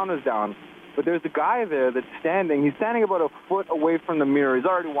all the counters down. But there's a guy there that's standing. He's standing about a foot away from the mirror. He's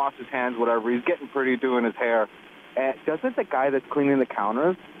already washed his hands, whatever. He's getting pretty, doing his hair. And doesn't the guy that's cleaning the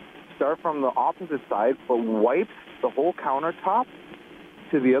counters start from the opposite side but wipes the whole countertop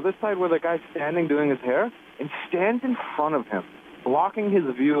to the other side where the guy's standing doing his hair and stands in front of him, blocking his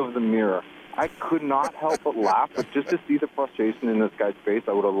view of the mirror? I could not help but laugh, but just to see the frustration in this guy's face,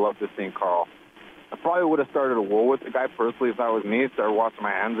 I would have loved to see Carl. I probably would have started a war with the guy personally if that was me. Started washing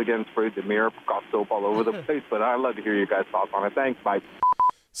my hands again, sprayed the mirror, got soap all over the place. But I'd love to hear you guys' thoughts on it. Thanks, bye.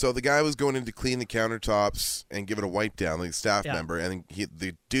 So the guy was going in to clean the countertops and give it a wipe down, like a staff member, and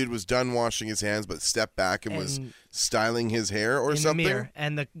the dude was done washing his hands, but stepped back and was styling his hair or something. The mirror,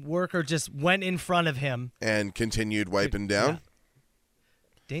 and the worker just went in front of him and continued wiping down. Yeah.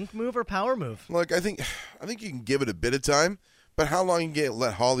 Dink move or power move? Look, I think you can give it a bit of time, but how long you can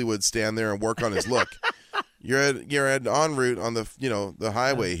let Hollywood stand there and work on his look? You're en route on the the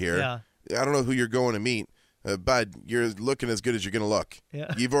highway here. Yeah. I don't know who you're going to meet, but you're looking as good as you're going to look.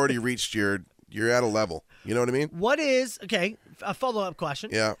 Yeah. You've already reached you're at a level. You know what I mean? What is a follow-up question?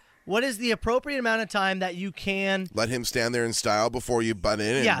 Yeah. What is the appropriate amount of time that you can Let him stand there in style before you butt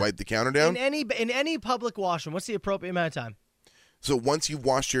in and wipe the counter down? in any public washroom? What's the appropriate amount of time? So once you've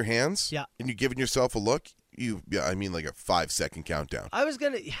washed your hands and you've given yourself a look, I mean like a 5-second countdown. I was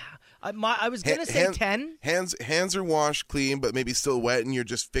gonna say 10. Hands are washed clean, but maybe still wet, and you're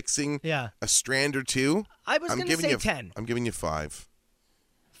just fixing a strand or two. I was gonna say 10. I'm giving you 5.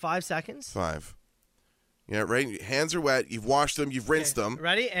 5 seconds. 5. Yeah, right. Hands are wet. You've washed them. You've rinsed them.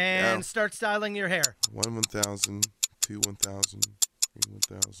 Ready? And start styling your hair. 1 1,000, 2 1,000, 3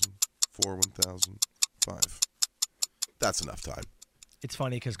 1,000, 4 1,000, 5. That's enough time. It's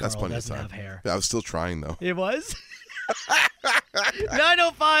funny because Carl doesn't have hair. Yeah, I was still trying though. It was.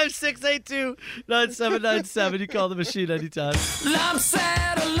 905-682-9797. You call the machine anytime. I'm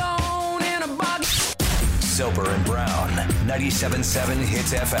sad alone in a box. Soper and Brown, 97.7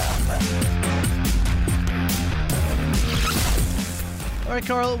 Hits FM. All right,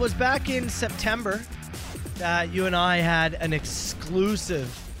 Carl, it was back in September that you and I had an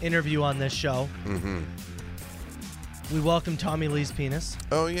exclusive interview on this show. Mm-hmm. We welcomed Tommy Lee's penis.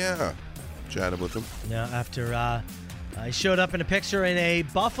 Oh, yeah. Chatted with him. Yeah, after I showed up in a picture in a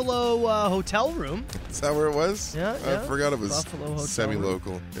Buffalo hotel room. Is that where it was? Yeah, I forgot it was Buffalo hotel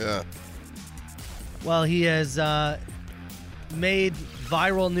semi-local. room. Yeah. Well, he has made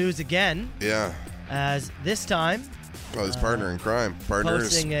viral news again. Yeah. As this time... Oh, his partner in crime. Partners.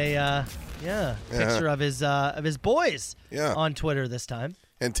 Posting a picture of his boys on Twitter this time.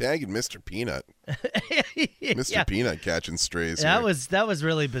 And tagging Mr. Peanut. Mr. Peanut catching strays. That was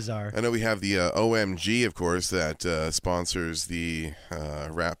really bizarre. I know we have the OMG, of course, that sponsors the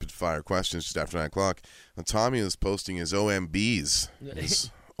rapid fire questions just after 9 o'clock. And Tommy was posting his OMBs,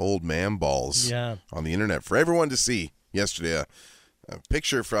 his old man balls, on the internet for everyone to see yesterday. A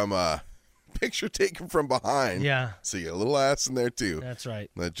picture from picture taken from behind. Yeah. So you got a little ass in there too. That's right.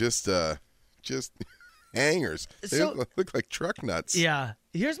 Just hangers. They look like truck nuts. Yeah.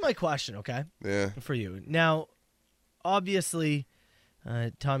 Here's my question, okay? Yeah. For you. Now, obviously,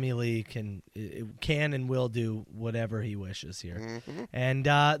 Tommy Lee can and will do whatever he wishes here. Mm-hmm. And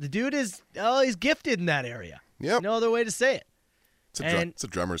the dude he's gifted in that area. Yep. No other way to say it. It's a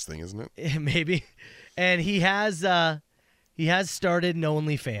drummer's thing, isn't it? Maybe. And he has started an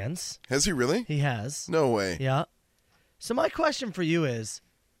OnlyFans. Has he really? He has. No way. Yeah. So my question for you is,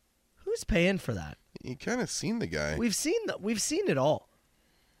 who's paying for that? You kind of seen the guy. We've seen it all.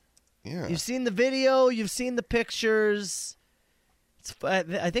 Yeah. You've seen the video. You've seen the pictures.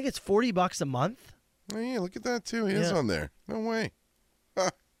 I think it's $40 a month. Oh yeah, look at that too. He is on there. No way.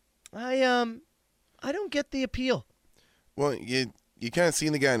 I don't get the appeal. Well, you kind of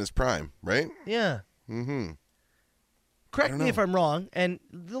seen the guy in his prime, right? Yeah. Mm-hmm. Correct me if I'm wrong. And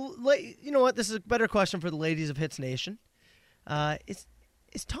you know what? This is a better question for the ladies of Hits Nation. Is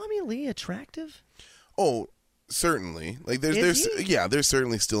Tommy Lee attractive? Oh, certainly. Like there's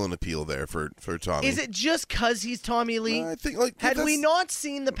certainly still an appeal there for Tommy. Is it just because he's Tommy Lee? I think had we not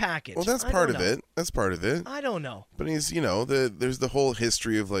seen the package? Well, that's part of it. That's part of it. I don't know. But he's there's the whole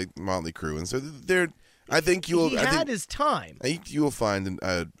history of like Motley Crue, and so there. I think he had his time. I think you will find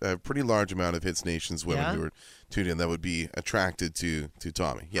a pretty large amount of Hits Nation's women who are tuned in that would be attracted to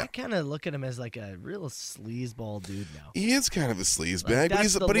Tommy. Yeah, I kind of look at him as like a real sleazeball dude now. He is kind of a sleazebag,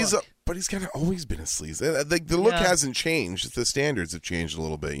 but he's kind of always been a sleaze. The look hasn't changed; the standards have changed a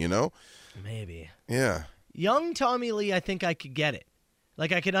little bit. You know, maybe. Yeah. Young Tommy Lee, I think I could get it.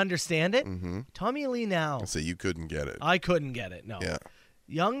 Like I could understand it. Mm-hmm. Tommy Lee now. I say you couldn't get it. I couldn't get it. No. Yeah.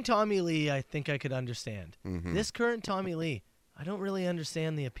 Young Tommy Lee, I think I could understand. Mm-hmm. This current Tommy Lee, I don't really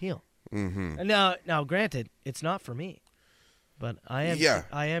understand the appeal. Mm-hmm. And now, granted, it's not for me, but I am. Yeah.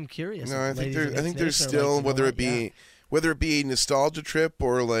 I am curious. No, I think there's still like, whether it be a nostalgia trip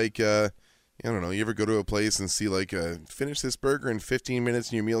or like I don't know. You ever go to a place and see like finish this burger in 15 minutes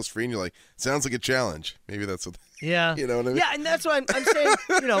and your meal's free, and you're like, sounds like a challenge. Maybe that's what. Yeah. You know what I mean? Yeah, and that's what I'm saying.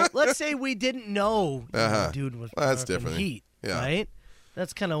 Let's say we didn't know, dude was that's from different. Heat, right?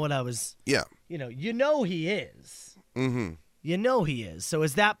 That's kind of what I was. Yeah. You he is. Mm-hmm. You know he is. So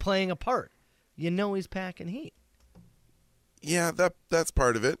is that playing a part? He's packing heat. Yeah, that's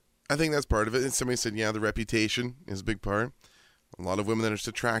part of it. I think that's part of it. And somebody said, the reputation is a big part. A lot of women that are just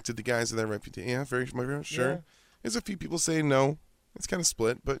attracted to guys with that reputation. Yeah, very much sure. Yeah. There's a few people saying no. It's kind of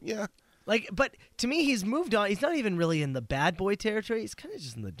split, but yeah. Like, but to me, he's moved on. He's not even really in the bad boy territory. He's kind of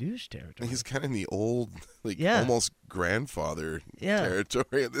just in the douche territory. He's kind of in the old, almost grandfather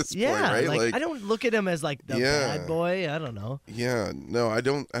territory at this point, right? Like, I don't look at him as like the bad boy. I don't know. Yeah, no, I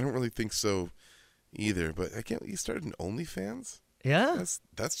don't really think so either. But he started an OnlyFans. Yeah,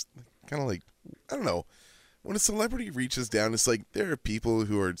 that's kind of like, I don't know. When a celebrity reaches down, it's like there are people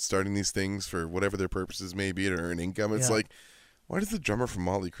who are starting these things for whatever their purposes may be to earn income. It's like, why does the drummer from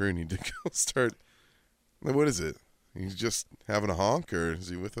Motley Crue need to go start? Like, what is it? He's just having a honk, or is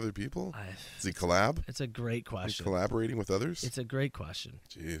he with other people? Is he collab? It's a great question. Collaborating with others? It's a great question.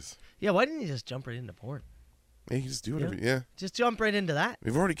 Jeez. Yeah, why didn't he just jump right into porn? Yeah, you just do whatever. Yeah. Just jump right into that.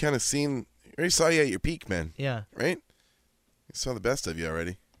 We've already kind of seen. We already saw you at your peak, man. Yeah. Right? We saw the best of you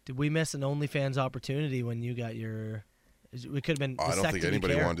already. Did we miss an OnlyFans opportunity when you got your? We could have been. I don't think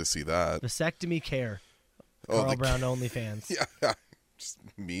anybody wanted to see that. Vasectomy care. Carl Brown OnlyFans. Yeah. Just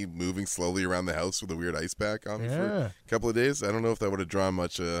me moving slowly around the house with a weird ice pack on me for a couple of days. I don't know if that would have drawn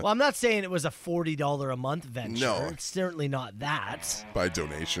much. Well, I'm not saying it was a $40 a month venture. No. It's certainly not that. By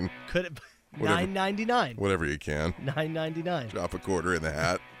donation. Could it? $9.99. Whatever you can. $9.99. Drop a quarter in the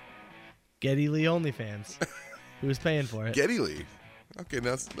hat. Geddy Lee OnlyFans. Who's paying for it? Geddy Lee. Okay,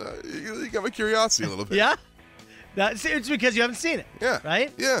 that's you got my curiosity a little bit. Yeah? It's because you haven't seen it. Yeah.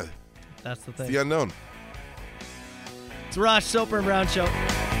 Right? Yeah. That's the thing. It's the unknown. It's Rush, Soper and Brown Show.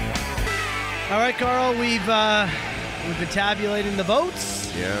 All right, Carl, we've been tabulating the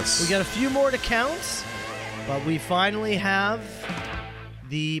votes. Yes. We got a few more to count, but we finally have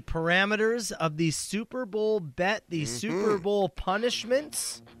the parameters of the Super Bowl bet, the Super Bowl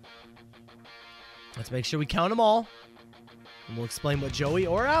punishments. Let's make sure we count them all. And we'll explain what Joey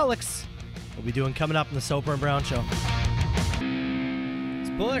or Alex will be doing coming up in the Soper and Brown Show. It's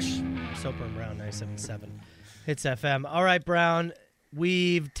Bush. Soper and Brown, 97.7. Hits FM. All right, Brown.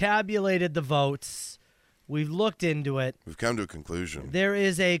 We've tabulated the votes. We've looked into it. We've come to a conclusion. There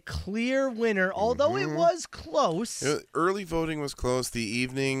is a clear winner, although it was close. Early voting was close. The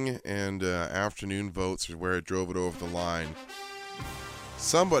evening and afternoon votes are where it drove it over the line.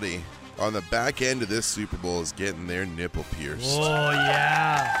 Somebody on the back end of this Super Bowl is getting their nipple pierced. Oh,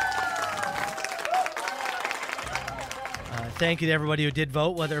 yeah. Thank you to everybody who did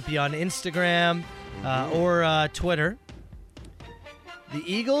vote, whether it be on Instagram or Twitter. The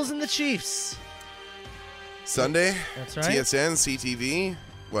Eagles and the Chiefs. Sunday. That's right. TSN, CTV.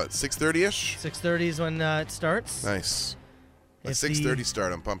 What, 6:30-ish? 6:30 is when it starts. Nice. A 6:30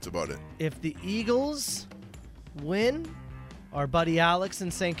 start. I'm pumped about it. If the Eagles win, our buddy Alex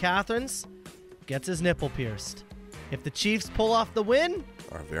in St. Catharines gets his nipple pierced. If the Chiefs pull off the win,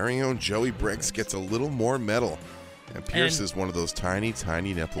 our very own Joey Briggs gets a little more metal and pierces one of those tiny,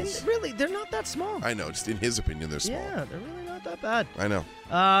 tiny nipples. Really, they're not that small. I know. Just in his opinion, they're small. Yeah, they're really not that bad. I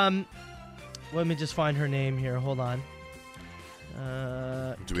know. Let me just find her name here. Hold on.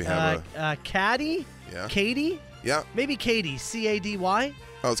 Do we have Caddy? Yeah. Katie? Yeah. Maybe Katie. C-A-D-Y?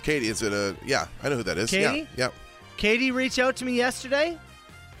 Oh, it's Katie. Is it a... Yeah, I know who that is. Katie? Yeah. Katie reached out to me yesterday.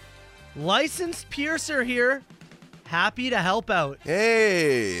 Licensed piercer here. Happy to help out.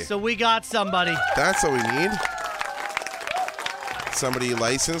 Hey. So we got somebody. That's what we need. Somebody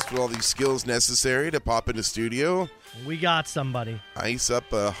licensed with all these skills necessary to pop into studio. We got somebody. Ice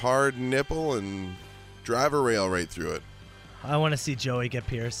up a hard nipple and drive a rail right through it. I want to see Joey get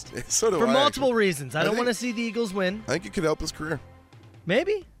pierced. So do I. For multiple reasons. I don't want to see the Eagles win. I think it could help his career.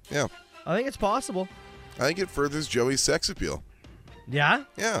 Maybe. Yeah. I think it's possible. I think it furthers Joey's sex appeal. Yeah?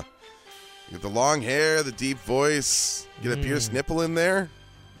 Yeah. You get the long hair, the deep voice, get a pierced nipple in there.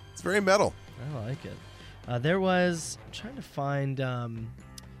 It's very metal. I like it. There was, I'm trying to find,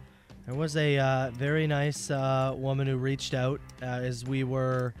 there was a very nice woman who reached out as we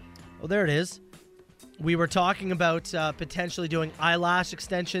were, oh, there it is. We were talking about potentially doing eyelash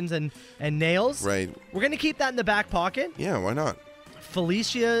extensions and nails. Right. We're going to keep that in the back pocket. Yeah, why not?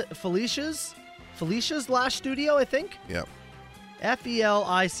 Felicia's Lash Studio, I think. Yeah.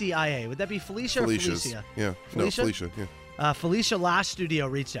 Felicia. Would that be Felicia or Felicia? Yeah. Felicia? No, Felicia. Yeah. Felicia Lash Studio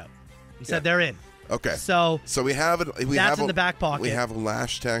reached out and said they're in. Okay. So we have it. That's in the back pocket. We have a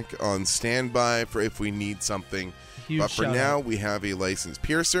lash tech on standby for if we need something. Huge but for shout now, out. we have a licensed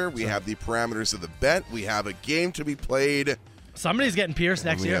piercer. We have the parameters of the bet. We have a game to be played. Somebody's getting pierced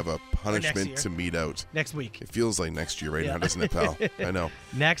next year. We have a punishment to mete out. Next week. It feels like next year right now, doesn't it, pal? I know.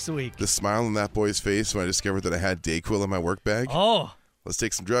 Next week. The smile on that boy's face when I discovered that I had Dayquil in my work bag. Oh. Let's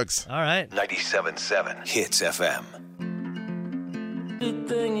take some drugs. All right. 97.7 Hits FM.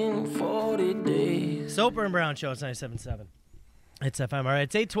 In 40 days. Soper and Brown Show. It's 97.7. It's FM. All right.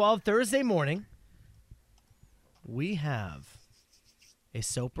 It's 8:12 Thursday morning. We have a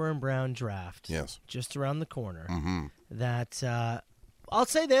Soper and Brown draft. Yes. Just around the corner. Mm-hmm. That I'll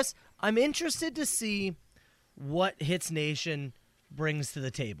say this. I'm interested to see what Hits Nation brings to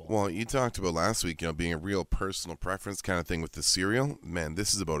the table. Well, you talked about last week, being a real personal preference kind of thing with the cereal. Man,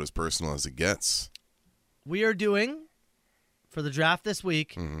 this is about as personal as it gets. We are doing, for the draft this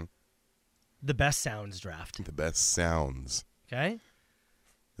week, Mm-hmm. the best sounds draft. The best sounds. Okay?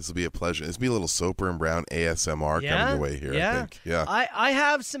 This will be a pleasure. This will be a little Soper and Brown ASMR coming your way here, I think. Yeah. I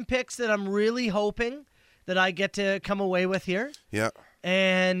have some picks that I'm really hoping that I get to come away with here. Yeah.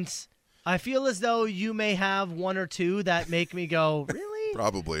 And I feel as though you may have one or two that make me go, really?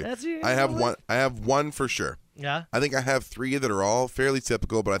 Probably. That's your I have one for sure. Yeah. I think I have three that are all fairly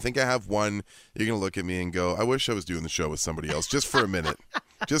typical, but I think I have one you're going to look at me and go, I wish I was doing the show with somebody else just for a minute.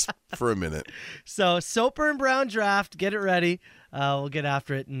 Just for a minute. So, Soper and Brown draft, get it ready. We'll get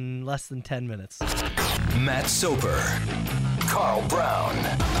after it in less than 10 minutes. Matt Soper, Carl Brown.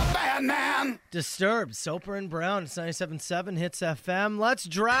 Bad man. Disturbed, Soper and Brown, it's 97.7 Hits FM. Let's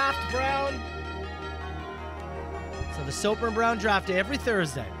draft, Brown. So the Soper and Brown draft every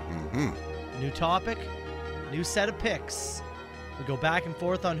Thursday. Mm-hmm. New topic, new set of picks. We go back and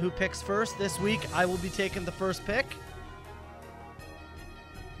forth on who picks first. This week, I will be taking the first pick.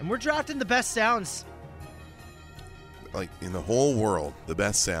 And we're drafting the best sounds. Like, in the whole world, the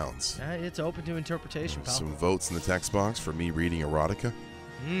best sounds. It's open to interpretation, pal. Some votes in the text box for me reading erotica.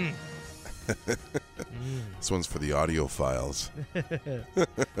 This one's for the audio files.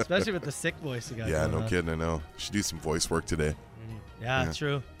 Especially with the sick voice you got. Yeah, going no on. kidding, I know. Should do some voice work today. Yeah,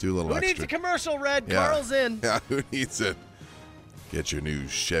 true. Do a little Who extra. needs a commercial, Red? Yeah. Carl's in. Yeah, who needs it? Get your new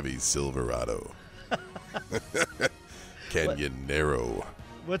Chevy Silverado. Canyonero.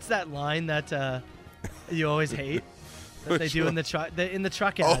 What's that line that you always hate? That they do in the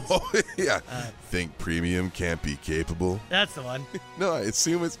truck ads. Oh, yeah. Think premium can't be capable? That's the one. No, I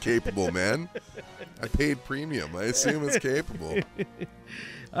assume it's capable, man. I paid premium. I assume it's capable.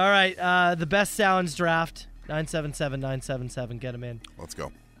 All right, the best sounds draft, 977-977. Get them in. Let's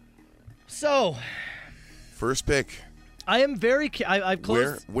go. So, first pick. I am very... I've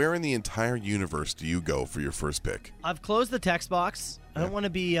closed... Where in the entire universe do you go for your first pick? I've closed the text box. I don't want to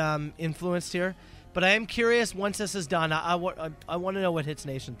be influenced here, but I am curious once this is done. I want to know what Hits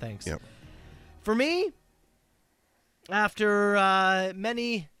Nation thinks. Yep. For me, after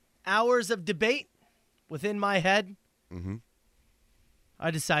many hours of debate within my head,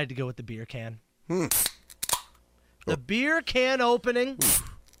 I decided to go with the beer can. The beer can opening.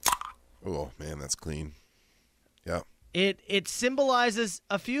 Oh, man, that's clean. Yeah. It symbolizes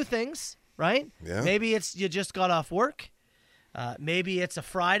a few things, right? Yeah. Maybe it's you just got off work. Maybe it's a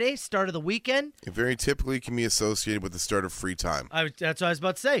Friday, start of the weekend. It very typically can be associated with the start of free time. That's what I was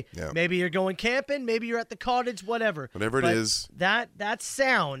about to say. Yeah. Maybe you're going camping. Maybe you're at the cottage. Whatever. Whatever it But is. That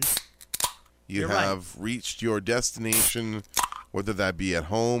sound. You You're have reached your destination, whether that be at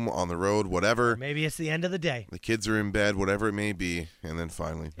home, on the road, whatever. Maybe it's the end of the day. The kids are in bed, whatever it may be, and then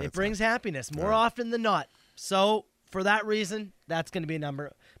finally. It brings happiness more often than not. So for that reason, that's going to be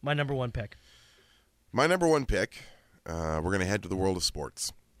my number one pick. My number one pick, we're going to head to the world of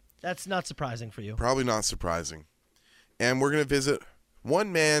sports. That's not surprising for you. Probably not surprising. And we're going to visit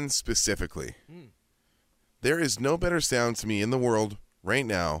one man specifically. There is no better sound to me in the world right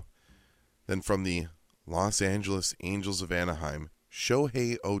now than from the Los Angeles Angels of Anaheim,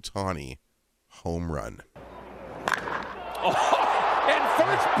 Shohei Ohtani home run. And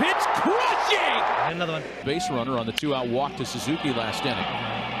first pitch crushing! Another one. Base runner on the 2-out walk to Suzuki last inning.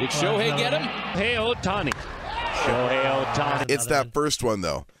 Did Shohei get him? Hey, Ohtani. Shohei Ohtani. It's that first one,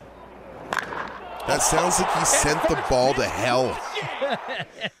 though. That sounds like he sent the ball to hell.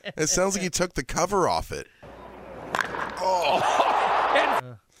 It sounds like he took the cover off it.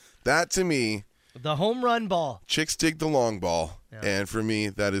 Oh. That, to me... The home run ball. Chicks dig the long ball. Yeah. And for me,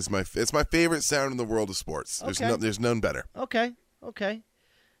 that is it's my favorite sound in the world of sports. Okay. There's none better. Okay.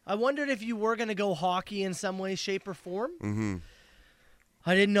 I wondered if you were going to go hockey in some way, shape, or form. Mm-hmm.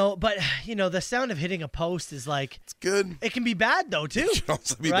 I didn't know, but the sound of hitting a post is like it's good. It can be bad though too. It can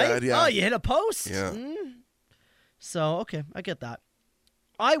also be right? bad, yeah. Oh, you hit a post. Yeah. So okay, I get that.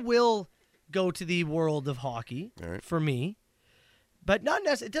 I will go to the world of hockey for me, but not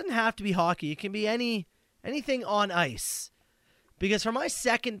necessarily. It doesn't have to be hockey. It can be anything on ice. Because for my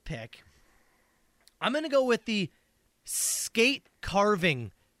second pick, I'm going to go with the skate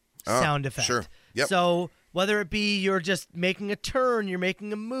carving sound effect. Sure. Yep. So whether it be you're just making a turn, you're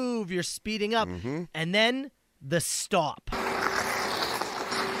making a move, you're speeding up, and then the stop. Like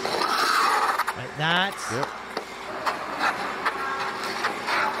that. Yep.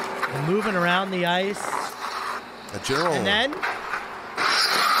 And moving around the ice. A general. And then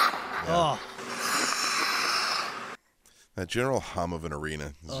Oh. That general hum of an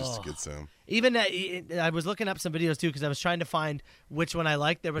arena is just a good sound. Even I was looking up some videos too because I was trying to find which one I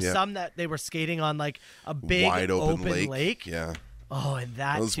liked. There was some that they were skating on like a big wide open lake. Yeah. Oh, and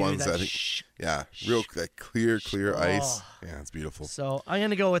that those too, ones that I think, real that clear ice. Yeah, it's beautiful. So I'm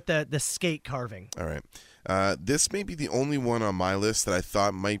gonna go with the skate carving. All right, this may be the only one on my list that I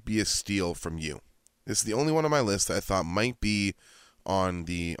thought might be a steal from you. This is the only one on my list that I thought might be on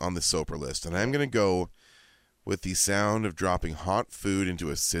the Soper list, and I'm gonna go with the sound of dropping hot food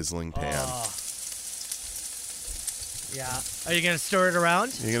into a sizzling pan. Yeah. Are you gonna stir it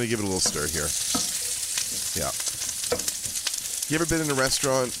around? You're gonna give it a little stir here. Yeah. You ever been in a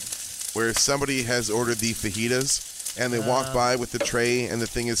restaurant where somebody has ordered the fajitas and they walk by with the tray and the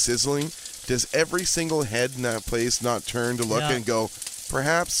thing is sizzling? Does every single head in that place not turn to look and go,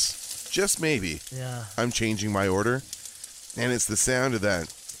 perhaps, just maybe, I'm changing my order? And it's the sound of that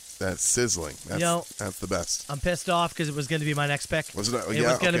sizzling. That's the best. I'm pissed off because it was going to be my next pick. Was it? It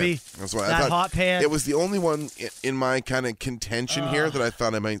was going to be That's why that hot pan. It was the only one in my kind of contention here that I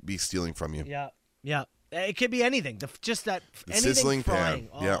thought I might be stealing from you. Yeah. It could be anything. Just that anything sizzling frying.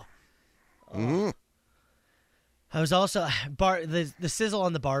 pan. Yeah. Mm-hmm. I was also the sizzle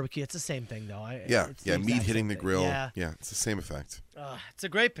on the barbecue. It's the same thing though. Meat hitting the grill. Yeah, it's the same effect. It's a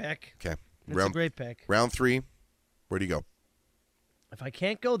great pick. Okay, it's a great pick. Round 3. Where do you go? If I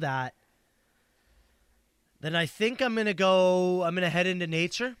can't go that, then I think I'm gonna head into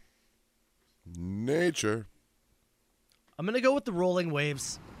nature. Nature. I'm gonna go with the rolling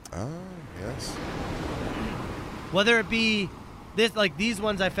waves. Oh yes. Whether it be these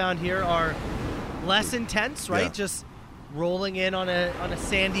ones I found here are less intense, right? Yeah. Just rolling in on a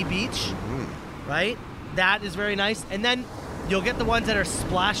sandy beach, right? That is very nice. And then you'll get the ones that are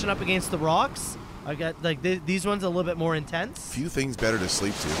splashing up against the rocks. I got these ones a little bit more intense. Few things better to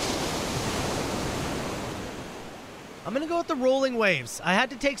sleep to. I'm gonna go with the rolling waves. I had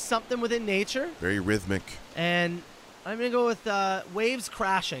to take something within nature. Very rhythmic. And I'm gonna go with waves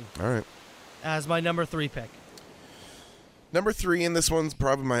crashing. All right. As my number 3 pick. Number 3, and this one's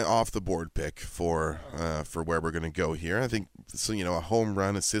probably my off-the-board pick for where we're going to go here. I think, a home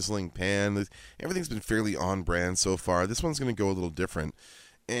run, a sizzling pan. Everything's been fairly on-brand so far. This one's going to go a little different.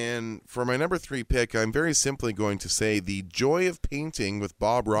 And for my number 3 pick, I'm very simply going to say The Joy of Painting with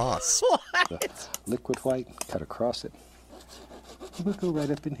Bob Ross. What? Liquid white, cut across it. We'll go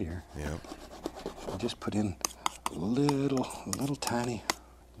right up in here. Yeah. I'll just put in a little tiny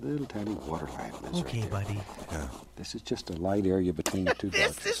water line. Okay, buddy. Yeah. This is just a light area between the two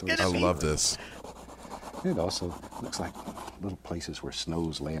darts. I love this. It also looks like little places where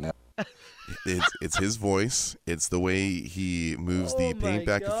snow's laying out. It's his voice. It's the way he moves the paint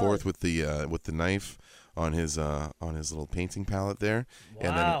back and forth with the knife on his little painting palette there,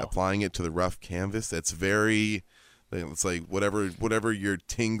 and then applying it to the rough canvas. It's very. It's like whatever your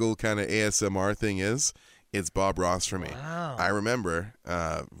tingle kind of ASMR thing is. It's Bob Ross for me. Wow. I remember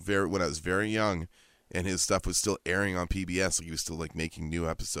when I was very young, and his stuff was still airing on PBS. Like he was still making new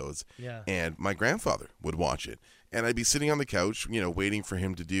episodes. Yeah. And my grandfather would watch it, and I'd be sitting on the couch, waiting for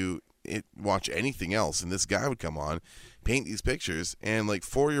him to watch anything else. And this guy would come on, paint these pictures, and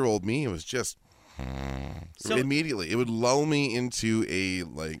 4-year-old me, it was just immediately it would lull me into a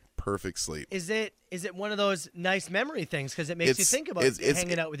perfect sleep. Is it one of those nice memory things because it makes you think about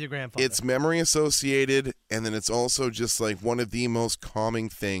hanging out with your grandfather? It's memory associated, and then it's also just one of the most calming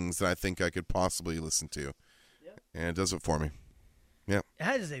things that I think I could possibly listen to. Yep. And it does it for me. Yeah.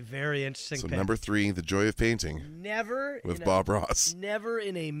 That is a very interesting So pick. number 3, The Joy of Painting. With Bob Ross. Never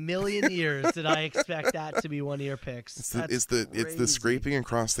in a million years did I expect that to be one of your picks. It's the scraping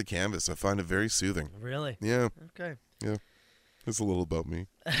across the canvas. I find it very soothing. Really? Yeah. Okay. Yeah. It's a little about me.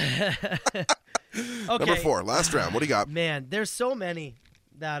 Okay. Number 4, last round. What do you got? Man, there's so many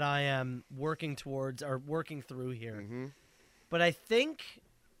that I am working towards or working through here. Mm-hmm. But I think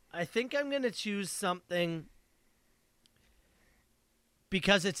I'm going to choose something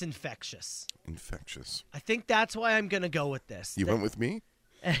because it's infectious. Infectious. I think that's why I'm going to go with this. You went with me?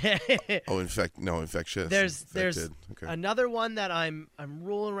 Infectious. There's another one that I'm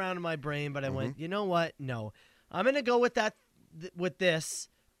rolling around in my brain, but I went, you know what? No. I'm going to go with that with this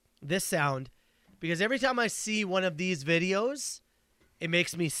sound because every time I see one of these videos, it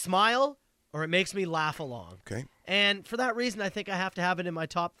makes me smile or it makes me laugh along. Okay. And for that reason, I think I have to have it in my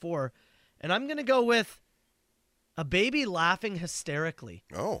top 4. And I'm going to go with a baby laughing hysterically.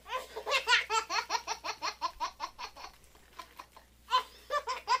 Oh.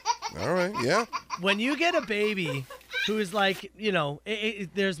 All right, yeah. When you get a baby who is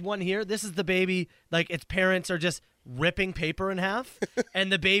there's one here. This is the baby, its parents are just ripping paper in half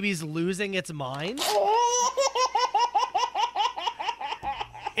and the baby's losing its mind.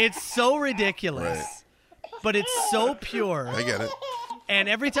 It's so ridiculous, Right. but it's so pure. I get it. And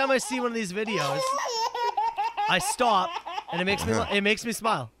every time I see one of these videos, I stop, and it makes me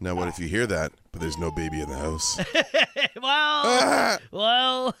smile. Now, what if you hear that, but there's no baby in the house?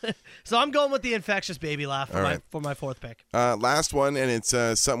 Well, so I'm going with the infectious baby laugh for my fourth pick. Last one, and it's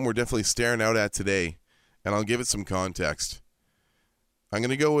something we're definitely staring out at today, and I'll give it some context. I'm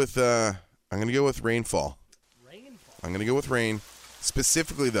gonna go with rainfall. I'm gonna go with rain,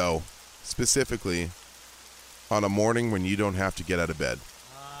 specifically on a morning when you don't have to get out of bed.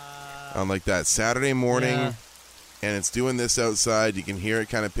 On like that Saturday morning, and it's doing this outside. You can hear it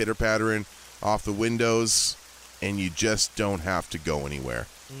kind of pitter-pattering off the windows, and you just don't have to go anywhere.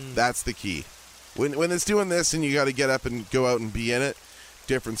 That's the key. When it's doing this and you got to get up and go out and be in it,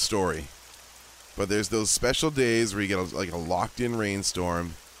 different story. But there's those special days where you get like a locked-in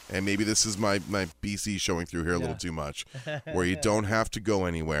rainstorm, and maybe this is my BC showing through here a little too much, where you don't have to go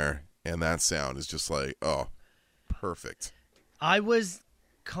anywhere, and that sound is just like, oh, perfect. I was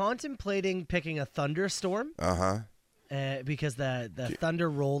contemplating picking a thunderstorm. Because the thunder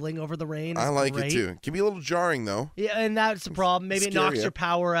rolling over the rain is I like great. it too. It can be a little jarring though. Yeah, and that's the problem. Maybe it knocks your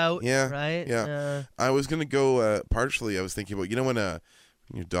power out. Yeah, right. Yeah. I was gonna go partially. I was thinking about when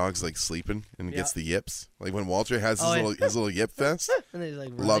your dog's like sleeping and it gets the yips, like when Walter has his little yip fest. And he's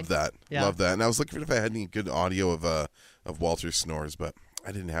like, love that. Love that. And I was looking for if I had any good audio of Walter's snores, but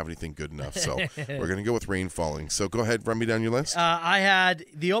I didn't have anything good enough. So we're gonna go with rain falling. So go ahead, run me down your list. I had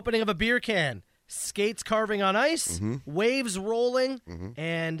the opening of a beer can. Skates carving on ice, waves rolling,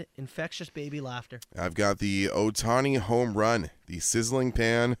 and infectious baby laughter. I've got the Ohtani home run, the sizzling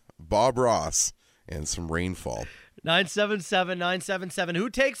pan, Bob Ross, and some rainfall. 977-977. Who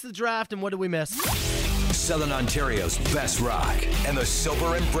takes the draft and what do we miss? Southern Ontario's best rock and the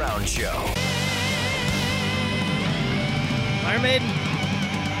Soper and Brown Show. Iron Maiden.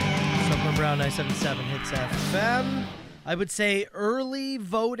 Soper and Brown 977 hits FM. I would say early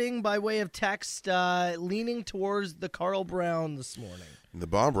voting by way of text, leaning towards the Carl Brown this morning. The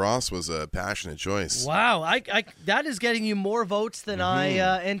Bob Ross was a passionate choice. Wow, that is getting you more votes than I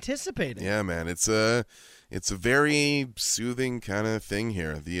anticipated. Yeah, man, it's a very soothing kind of thing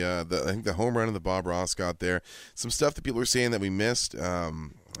here. I think the home run of the Bob Ross got there. Some stuff that people are saying that we missed.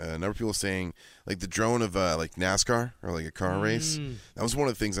 A number of people saying like the drone of like NASCAR or like a car race. That was one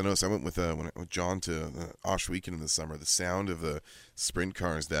of the things I noticed. I went with John to Osh Weekend in the summer. The sound of the sprint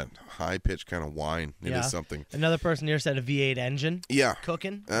cars, that high pitched kind of whine. It is something. Another person here said a V8 engine. Yeah,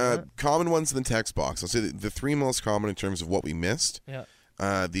 cooking. Common ones in the text box. I'll say the three most common in terms of what we missed. Yeah.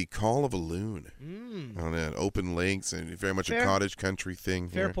 The call of a loon on an open lakes and very much a cottage country thing.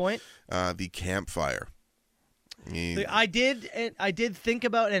 Fair point. The campfire. I did think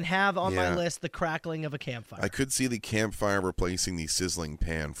about and have on my list the crackling of a campfire. I could see the campfire replacing the sizzling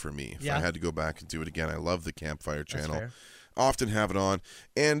pan for me if I had to go back and do it again. I love the campfire channel. Often have it on.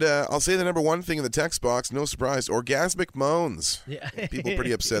 And I'll say the number one thing in the text box, no surprise, orgasmic moans. Yeah. People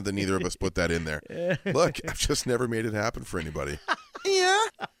pretty upset that neither of us put that in there. Look, I've just never made it happen for anybody. Yeah.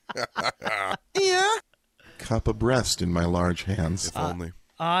 Cup of breast in my large hands. If only.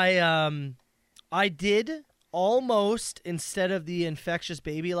 I did almost, instead of the infectious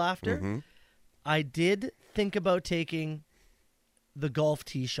baby laughter, I did think about taking the golf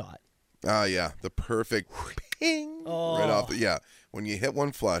tee shot. Yeah, the perfect ping right off. When you hit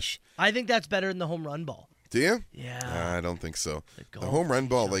one flush. I think that's better than the home run ball. Do you? Yeah. I don't think so. The home run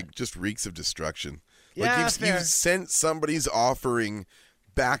ball just reeks of destruction. Yeah, you've sent somebody's offering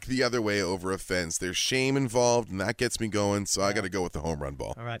back the other way over a fence. There's shame involved, and that gets me going, so I got to go with the home run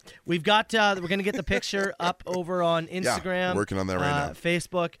ball. All right. We've got, we're going to get the picture up over on Instagram. Working on that right now.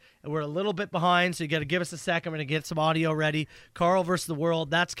 Facebook. And we're a little bit behind, so you got to give us a second. We're going to get some audio ready. Carl versus the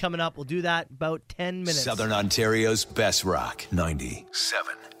World, that's coming up. We'll do that about 10 minutes. Southern Ontario's best rock,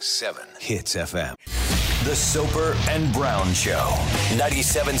 97.7 Hits FM. The Soper and Brown Show,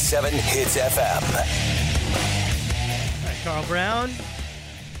 97.7 Hits FM. All right, Carl Brown.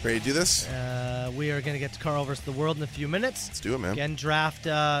 Ready to do this? We are going to get to Carl versus the World in a few minutes. Let's do it, man. Again, draft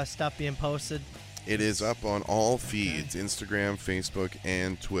stuff being posted. It is up on all feeds, Instagram, Facebook,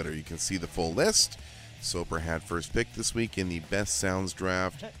 and Twitter. You can see the full list. Soper had first pick this week in the Best Sounds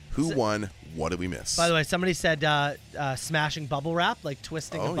draft. Who won? What did we miss? By the way, somebody said smashing bubble wrap, like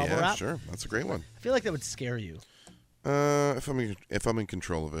twisting a bubble wrap. Oh, sure. That's a great one. I feel like that would scare you. If I'm in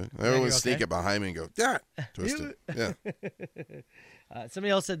control of it. I always sneak it behind me and go, twist it. Yeah.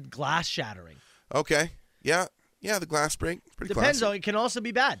 Somebody else said glass shattering. Okay. Yeah, the glass break. Pretty Depends, classic. though. It can also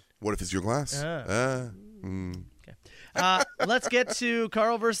be bad. What if it's your glass? Okay. Let's get to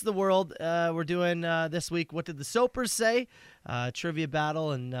Carl versus the world. We're doing this week, What Did the Soapers Say? Trivia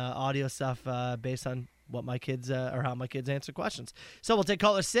battle and audio stuff based on what my kids or how my kids answer questions. So we'll take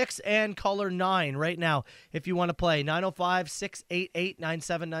caller 6 and caller 9 right now if you want to play.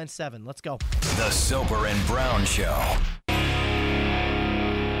 905-688-9797. Let's go. The Soper and Brown Show.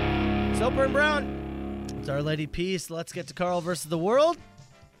 Soper and Brown. It's Our Lady Peace. Let's get to Carl versus the world.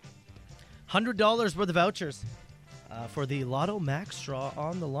 $100 worth of vouchers for the Lotto Max draw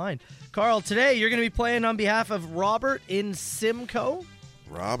on the line. Carl, today you're going to be playing on behalf of Robert in Simcoe.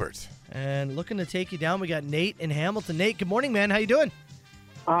 Robert. And looking to take you down, we got Nate in Hamilton. Nate, good morning, man. How you doing?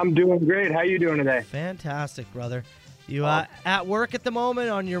 I'm doing great. How you doing today? Fantastic, brother. You at work at the moment,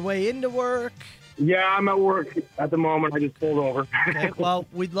 on your way into work? Yeah, I'm at work at the moment. I just pulled over. Okay, well,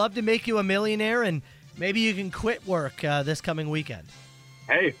 we'd love to make you a millionaire, and maybe you can quit work this coming weekend.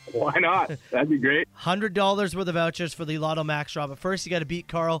 Hey, why not? That'd be great. $100 worth of vouchers for the Lotto Max draw. But first, you got to beat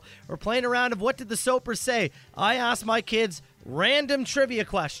Carl. We're playing a round of What Did the Soper Say? I asked my kids random trivia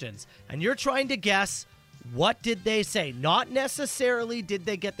questions, and you're trying to guess what did they say. Not necessarily did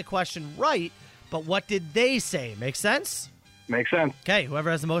they get the question right, but what did they say? Make sense? Makes sense. Okay,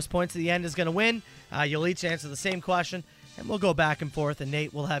 whoever has the most points at the end is going to win. You'll each answer the same question, and we'll go back and forth, and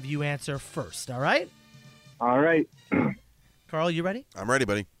Nate will have you answer first, all right? All right. Carl, you ready? I'm ready,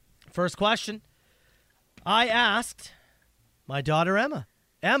 buddy. First question. I asked my daughter Emma,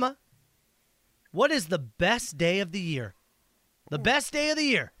 what is the best day of the year? The best day of the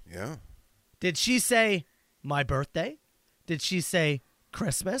year. Yeah. Did she say my birthday? Did she say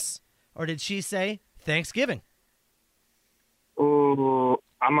Christmas? Or did she say Thanksgiving? Oh,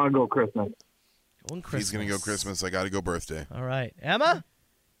 I'm going to go Christmas. Going Christmas. He's going to go Christmas. I got to go birthday. All right. Emma?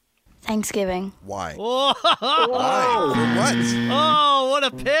 Thanksgiving. Why? Whoa. Why? For what? Oh, what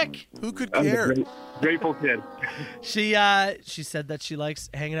a pick. Who could care? Grateful kid. She said that she likes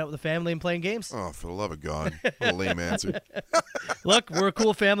hanging out with the family and playing games. Oh, for the love of God. What a lame answer. Look, we're a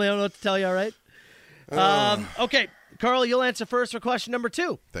cool family. I don't know what to tell you, all right? Okay, Carl, you'll answer first for question number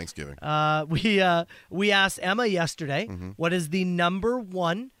 2. Thanksgiving. We asked Emma yesterday, what is the number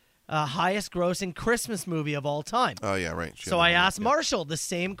 1 highest grossing Christmas movie of all time? Oh, yeah, right. So I asked Marshall the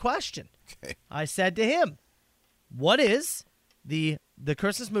same question. Okay. I said to him, what is the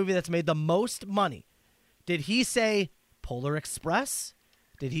Christmas movie that's made the most money? Did he say Polar Express?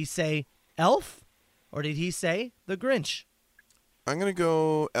 Did he say Elf? Or did he say The Grinch? I'm going to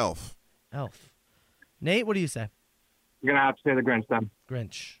go Elf. Elf. Nate, what do you say? I'm going to have to say The Grinch then.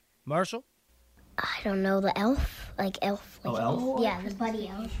 Grinch. Marshall? I don't know, the elf? Like elf. Like elf? Yeah, the buddy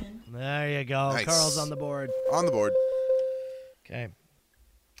elf. There you go. Nice. Carl's on the board. On the board. Okay.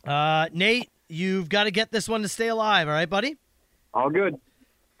 Nate, you've got to get this one to stay alive, all right, buddy? All good.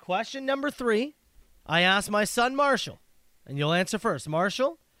 Question number 3. I asked my son Marshall, and you'll answer first.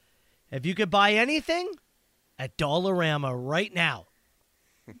 Marshall, if you could buy anything at Dollarama right now,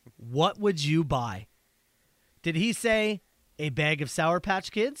 what would you buy? Did he say a bag of Sour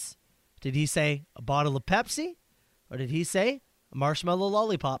Patch Kids? Did he say a bottle of Pepsi? Or did he say a marshmallow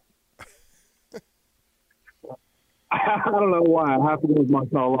lollipop? I don't know why. I have to go with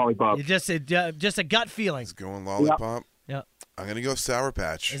marshmallow lollipop. You just a gut feeling. He's going lollipop. Yep. I'm going to go Sour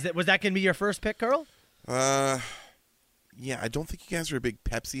Patch. Was that going to be your first pick, Carl? Yeah, I don't think you guys are a big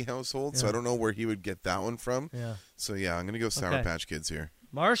Pepsi household, so I don't know where he would get that one from. Yeah. So, yeah, I'm going to go Sour Patch Kids here.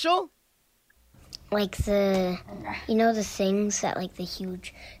 Marshall? Like the things that like the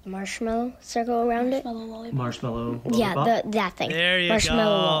huge marshmallow circle around it? Marshmallow lollipop? Yeah, that thing. There you marshmallow go.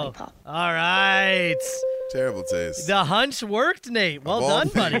 Lollipop. All right. Terrible taste. The hunch worked, Nate. Well done,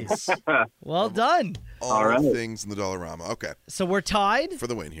 buddy. Well done. All right. Things in the Dollarama. Okay. So we're tied. For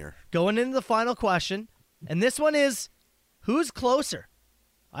the win here. Going into the final question. And this one is, who's closer?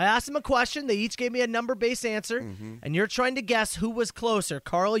 I asked them a question. They each gave me a number-based answer. And you're trying to guess who was closer.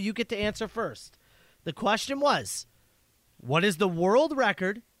 Carl, you get to answer first. The question was, what is the world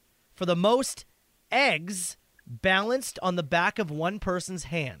record for the most eggs balanced on the back of one person's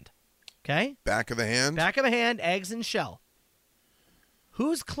hand? Okay? Back of the hand? Back of a hand, eggs and shell.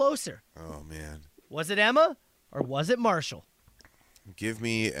 Who's closer? Oh, man. Was it Emma or was it Marshall? Give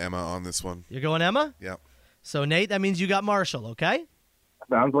me Emma on this one. You're going Emma? Yep. So, Nate, that means you got Marshall, okay?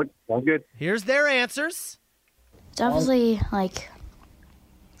 Sounds good. Here's their answers. It's obviously like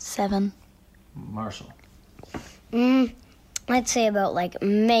 7. Marshall. I'd say about like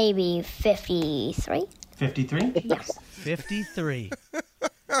maybe 53. 53? Yes. 53.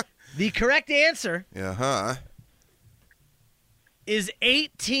 The correct answer is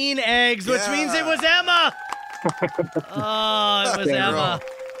 18 eggs, which means it was Emma. Oh, it was Emma.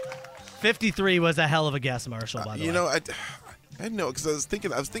 53 was a hell of a guess, Marshall, by the way. You know, I didn't know because I was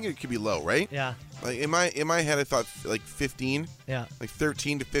thinking it could be low, right? Yeah. Like in my head, I thought like 15. Yeah. Like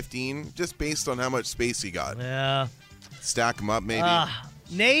 13 to 15, just based on how much space he got. Yeah. Stack them up, maybe.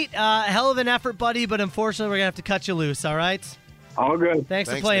 Nate, hell of an effort, buddy, but unfortunately, we're going to have to cut you loose, all right? All good. Thanks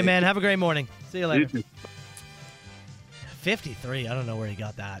for playing, Nate. Man. Have a great morning. See you later. 53. I don't know where he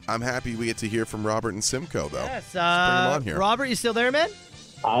got that. I'm happy we get to hear from Robert and Simcoe, though. Yes. Let's bring him on here. Robert, you still there, man?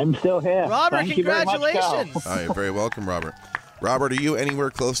 I'm still here. Robert, Thank you very much, congratulations. Oh, you're very welcome, Robert. Robert, are you anywhere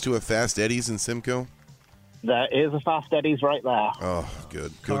close to a Fast Eddie's in Simcoe? There is a Fast Eddie's right there. Oh,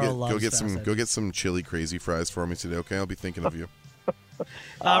 good. Carl Go get some chili crazy fries for me today, okay? I'll be thinking of you.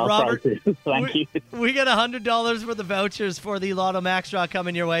 Robert, Thank you. We got $100 for the vouchers for the Lotto Max draw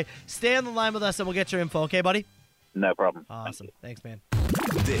coming your way. Stay on the line with us and we'll get your info, okay, buddy? No problem. Awesome. Thanks, man.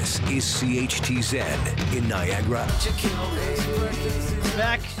 This is CHTZ in Niagara.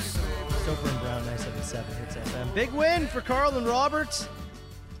 Back. Soper and Brown, 977 Hits FM. Big win for Carl and Robert.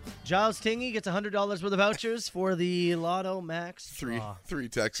 Giles Tingy gets $100 worth of vouchers for the Lotto Max draw. Three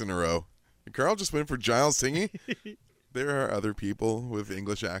texts in a row. Carl just went for Giles Tingy. There are other people with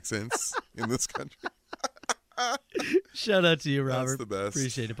English accents in this country. Shout out to you, Robert. That's the best.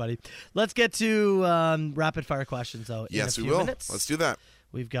 Appreciate it, buddy. Let's get to rapid fire questions, though. Yes, in a we few will. Minutes. Let's do that.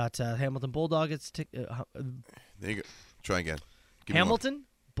 We've got Hamilton Bulldog. There you go. Try again. Hamilton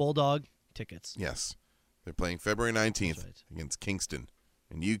Bulldog tickets. Yes. They're playing February 19th against Kingston.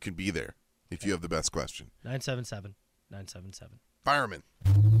 And you can be there if you have the best question. 977. Fireman.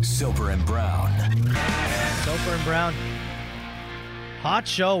 Soper and Brown. Soper and Brown. Hot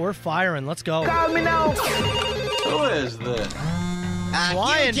show. We're firing. Let's go. Call me now. Who is this?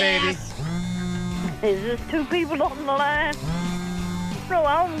 Flying, baby. Is this two people on the line? No,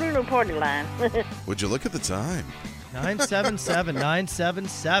 I don't do no party line. Would you look at the time?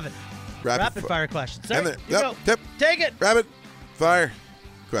 977. Rapid fire questions. Sir, go. Take it. Rapid fire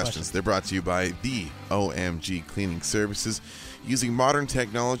questions. They're brought to you by the OMG Cleaning Services. Using modern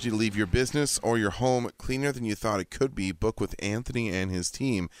technology to leave your business or your home cleaner than you thought it could be, book with Anthony and his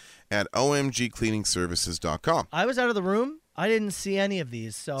team at omgcleaningservices.com. I was out of the room. I didn't see any of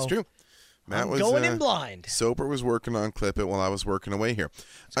these, so it's true. Matt I'm going in blind. Soper was working on Clip It while I was working away here.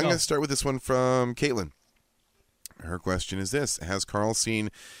 I'm going to start with this one from Caitlin. Her question is this. Has Carl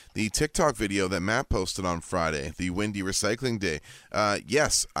seen the TikTok video that Matt posted on Friday, the Windy Recycling Day?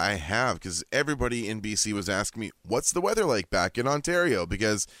 Yes, I have, because everybody in BC was asking me, what's the weather like back in Ontario?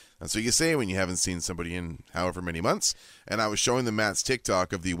 Because that's what you say when you haven't seen somebody in however many months. And I was showing them Matt's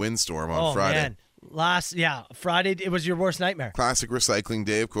TikTok of the windstorm on Friday. Man. Friday, it was your worst nightmare. Classic recycling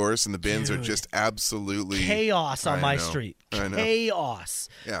day, of course, and the bins are just absolutely chaos on my street. Chaos.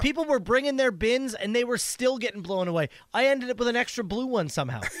 Yeah. People were bringing their bins, and they were still getting blown away. I ended up with an extra blue one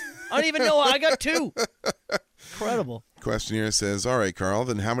somehow. I don't even know. I got two. Incredible. Questionnaire says, all right, Carl,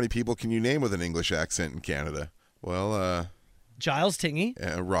 then how many people can you name with an English accent in Canada? Well, Giles Tingy.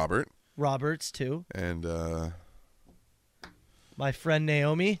 Robert. Roberts, too. And my friend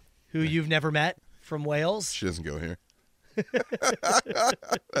Naomi, who you've never met. From Wales. She doesn't go here.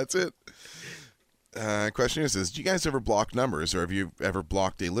 That's it. Questioner says, do you guys ever block numbers, or have you ever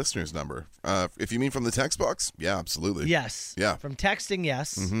blocked a listener's number? If you mean from the text box, yeah, absolutely. Yes. Yeah. From texting,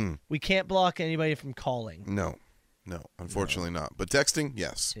 yes. Mm-hmm. We can't block anybody from calling. No, unfortunately not. But texting,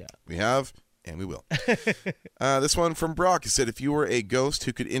 yes. Yeah. We have, and we will. This one from Brock. He said, if you were a ghost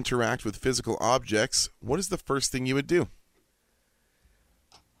who could interact with physical objects, what is the first thing you would do?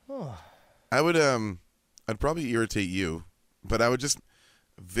 I would, I'd probably irritate you, but I would just,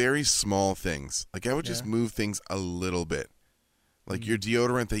 very small things. Like, I would just move things a little bit. Like your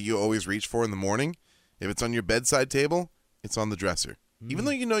deodorant that you always reach for in the morning, if it's on your bedside table, it's on the dresser. Even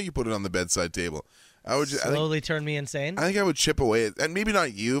though you know you put it on the bedside table. I would just slowly turn me insane? I think I would chip away at, and maybe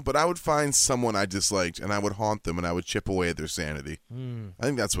not you, but I would find someone I disliked, and I would haunt them, and I would chip away at their sanity. I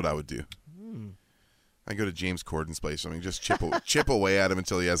think that's what I would do. I go to James Corden's place. I mean, just chip away at him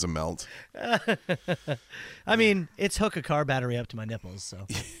until he has a melt. I mean, it's hook a car battery up to my nipples, so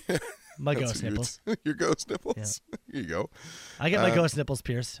my ghost nipples. Your ghost nipples. Yeah. Here you go. I get my ghost nipples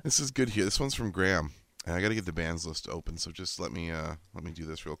pierced. This is good here. This one's from Graham. And I got to get the bands list open, so just let me do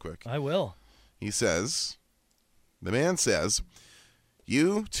this real quick. I will. He says, the man says,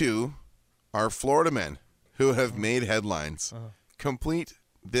 you two are Florida men who have made headlines. Complete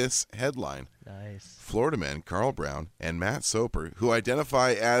this headline. Nice. Florida men Carl Brown and Matt Soper, who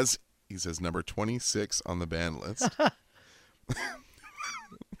identify as, he says, number 26 on the band list.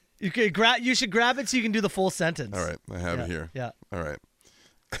 You should grab it so you can do the full sentence. All right, I have it here. Yeah. All right.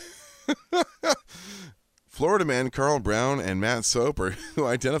 Florida man Carl Brown and Matt Soper, who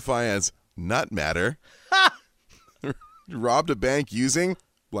identify as Nut Matter, robbed a bank using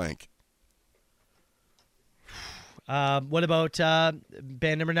blank. What about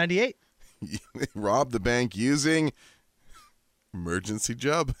band number 98? Robbed the bank using emergency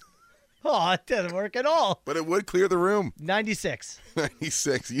jub. Oh, it doesn't work at all. But it would clear the room. 96.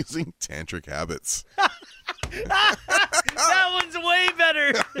 96, using tantric habits. That one's way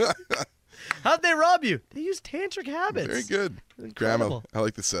better. How'd they rob you? They used tantric habits. Very good. Incredible. Grandma, I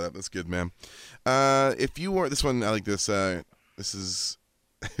like the setup. That's good, man. If you were, this one, I like this. This is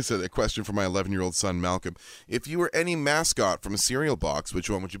a question for my 11-year-old son, Malcolm. If you were any mascot from a cereal box, which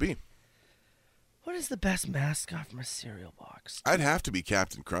one would you be? What is the best mascot from a cereal box? I'd have to be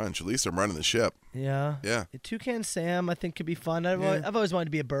Captain Crunch. At least I'm running the ship. Yeah. Yeah. Toucan Sam, I think, could be fun. I've always wanted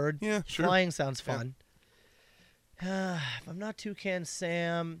to be a bird. Yeah, sure. Flying sounds fun. If I'm not Toucan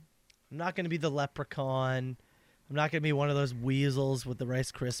Sam, I'm not going to be the leprechaun. I'm not going to be one of those weasels with the Rice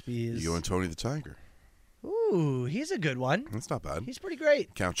Krispies. You and Tony the Tiger. Ooh, he's a good one. That's not bad. He's pretty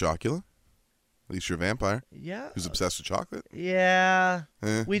great. Count Chocula. At least you're a vampire. Yeah. Who's obsessed with chocolate. Yeah.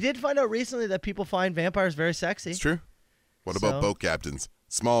 We did find out recently that people find vampires very sexy. It's true. What about boat captains?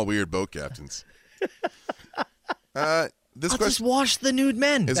 Small, weird boat captains. Just wash the nude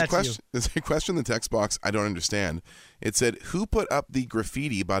men. There's a question in the text box I don't understand. It said, who put up the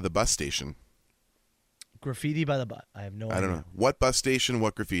graffiti by the bus station? Graffiti by the bus? I have no idea. I don't know. What bus station,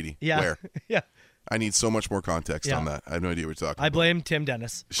 what graffiti? Yeah. Where? Yeah. I need so much more context on that. I have no idea what you're talking about. I blame Tim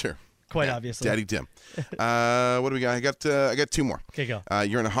Dennis. Sure. Quite obviously. Daddy Tim. What do we got? I got two more. Okay, go.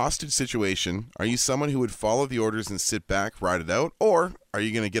 You're in a hostage situation. Are you someone who would follow the orders and sit back, ride it out? Or are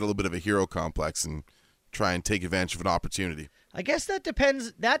you going to get a little bit of a hero complex and try and take advantage of an opportunity? I guess that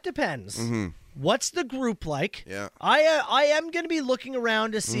depends. Mm-hmm. What's the group like? Yeah. I am going to be looking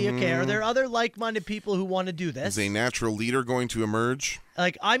around to see, okay, are there other like-minded people who want to do this? Is a natural leader going to emerge?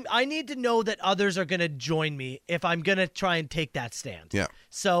 Like, I need to know that others are going to join me if I'm going to try and take that stand. Yeah.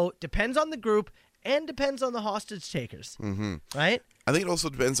 So, depends on the group and depends on the hostage takers. Mm-hmm. Right? I think it also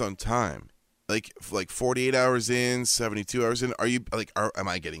depends on time. Like 48 hours in, 72 hours in, are you am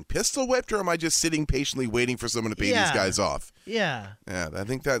I getting pistol whipped or am I just sitting patiently waiting for someone to pay these guys off? Yeah. Yeah, I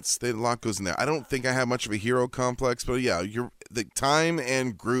think a lot goes in there. I don't think I have much of a hero complex, but yeah, the time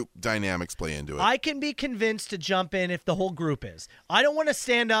and group dynamics play into it. I can be convinced to jump in if the whole group is. I don't want to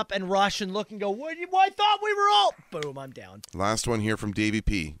stand up and rush and look and go, well, I thought we were all... Boom, I'm down. Last one here from Davey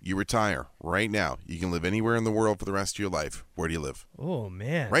P. You retire right now. You can live anywhere in the world for the rest of your life. Where do you live? Oh,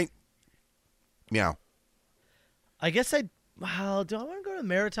 man. Right? Meow. I guess do I want to go to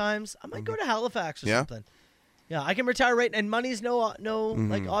Maritimes? I might go to Halifax or something. Yeah, I can retire right, and money's no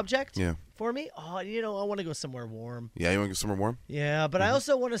like object for me. Oh, I want to go somewhere warm. Yeah, you want to go somewhere warm? Yeah, but I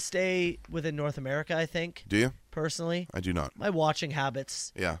also want to stay within North America, I think. Do you? Personally. I do not. My watching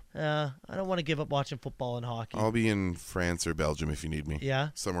habits. Yeah. I don't want to give up watching football and hockey. I'll be in France or Belgium if you need me.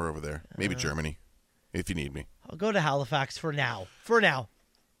 Yeah? Somewhere over there. Maybe Germany if you need me. I'll go to Halifax for now.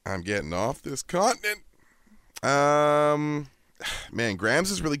 I'm getting off this continent. Man,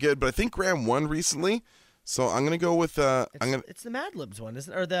 Graham's is really good, but I think Graham won recently, so I'm gonna go with It's the Mad Libs one,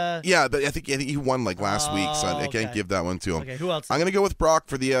 isn't it? Or the but I think he won last week, so I can't give that one to him. Okay, who else? I'm gonna go with Brock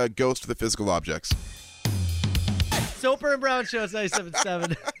for the Ghost of the Physical Objects. Soper and Brown Show,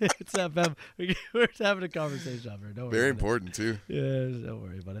 97.7. It's FM. We're having a conversation over here. Don't worry. Very important too. Yeah, don't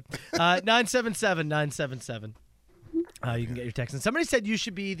worry about it. 977-977. You can get your text. And somebody said you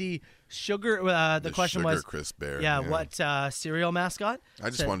should be the sugar. The question was Crisp Bear. Yeah, what cereal mascot? I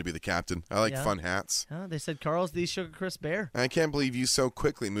just wanted to be the captain. I like fun hats. They said Carl's the Sugar Crisp Bear. I can't believe you so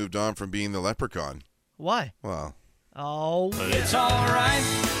quickly moved on from being the leprechaun. Why? Well. Oh. Well, it's all right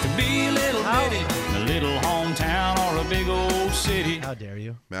to be a little bitty, a little hometown or a big old city. How dare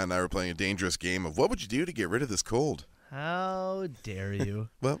you? Matt and I were playing a dangerous game of what would you do to get rid of this cold? How dare you?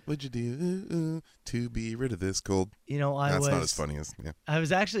 What would you do to be rid of this cold? That's not as funny as I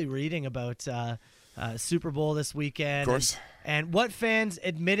was actually reading about Super Bowl this weekend. Of course. And what fans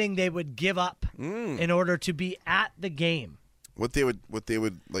admitting they would give up in order to be at the game. What they would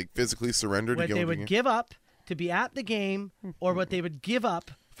like physically surrender to what go they to the would game? give up to be at the game, or what they would give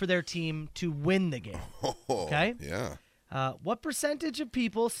up for their team to win the game. Okay? Yeah. What percentage of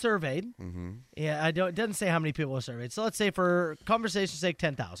people surveyed? Mm-hmm. Yeah, it doesn't say how many people were surveyed. So let's say for conversation's sake,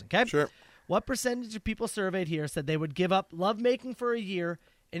 10,000. Okay. Sure. What percentage of people surveyed here said they would give up lovemaking for a year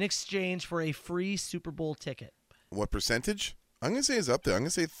in exchange for a free Super Bowl ticket? What percentage? I'm gonna say is up there. I'm gonna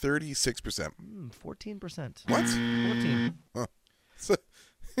say 36%. 14%. What? 14. Huh. So,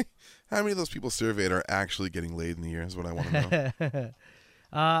 how many of those people surveyed are actually getting laid in the year? Is what I want to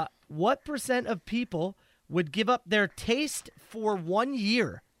know. What percent of people would give up their taste for 1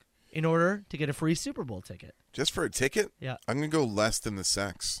 year in order to get a free Super Bowl ticket? Just for a ticket? Yeah. I'm going to go less than the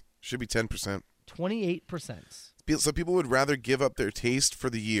sex. Should be 10%. 28%. So people would rather give up their taste for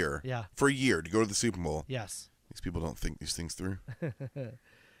the year. Yeah. For a year to go to the Super Bowl. Yes. These people don't think these things through.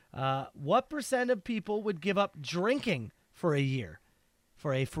 What percent of people would give up drinking for a year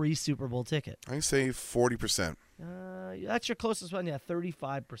for a free Super Bowl ticket? I say 40%. That's your closest one. Yeah,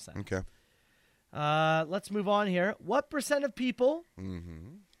 35%. Okay. Let's move on here. What percent of people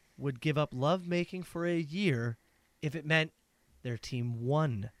would give up lovemaking for a year if it meant their team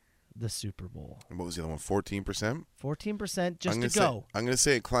won the Super Bowl? And what was the other one? 14%? 14% just to say, go. I'm going to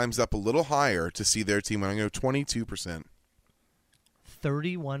say it climbs up a little higher to see their team. I'm going to go 22%.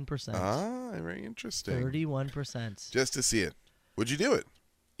 31%. Ah, very interesting. 31%. Just to see it. Would you do it?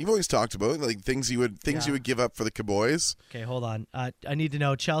 You've always talked about like things you would give up for the Cowboys. Okay, hold on. I need to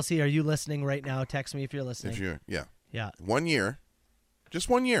know, Chelsea, are you listening right now? Text me if you're listening. Yeah. 1 year. Just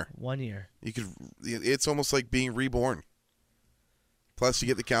 1 year. 1 year. You could. It's almost like being reborn. Plus, you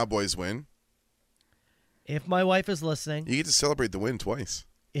get the Cowboys win. If my wife is listening. You get to celebrate the win twice.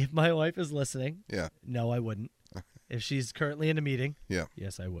 If my wife is listening. Yeah. No, I wouldn't. If she's currently in a meeting. Yeah.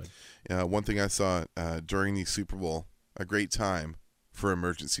 Yes, I would. One thing I saw during the Super Bowl, a great time for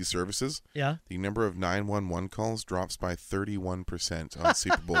emergency services. Yeah. The number of 911 calls drops by 31% on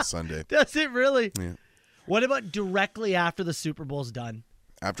Super Bowl Sunday. Does it really? Yeah. What about directly after the Super Bowl's done?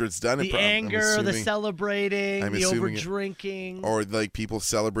 After it's done, the anger, the celebrating, the over drinking, or like people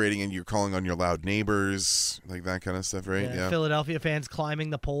celebrating and you're calling on your loud neighbors, like that kind of stuff, right? Yeah. Philadelphia fans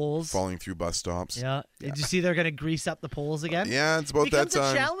climbing the poles, falling through bus stops. Yeah. Did you see they're going to grease up the poles again? Yeah, it's about that time.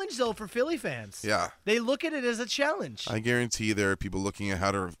 Becomes a challenge though for Philly fans. Yeah, they look at it as a challenge. I guarantee there are people looking at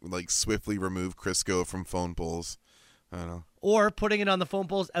how to like swiftly remove Crisco from phone poles. I don't know. Or putting it on the phone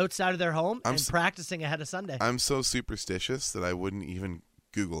poles outside of their home and practicing ahead of Sunday. I'm so superstitious that I wouldn't even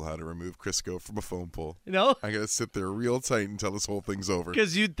Google how to remove Crisco from a phone pole. No? I gotta sit there real tight until this whole thing's over.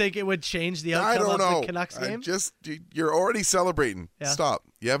 Because you'd think it would change the outcome of the Canucks game? You're already celebrating. Yeah. Stop.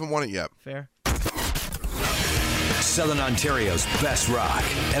 You haven't won it yet. Fair. Southern Ontario's best rock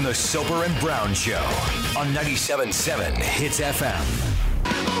and the Soper and Brown Show on 97.7 Hits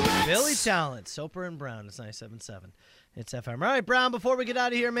FM. Philly talent, Soper and Brown. It's 97.7 Hits FM. All right, Brown, before we get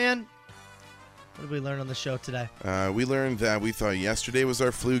out of here, man, what did we learn on the show today? We learned that we thought yesterday was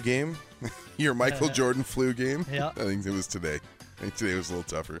our flu game. Your Michael Jordan flu game. Yeah. I think it was today. I think today was a little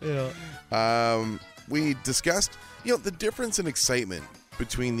tougher. Yeah. We discussed, the difference in excitement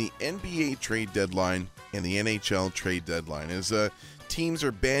between the NBA trade deadline and the NHL trade deadline as teams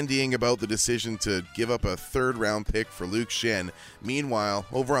are bandying about the decision to give up a third-round pick for Luke Shen. Meanwhile,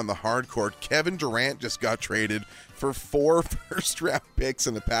 over on the hard court, Kevin Durant just got traded for 4 first-round picks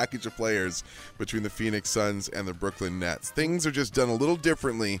and a package of players between the Phoenix Suns and the Brooklyn Nets. Things are just done a little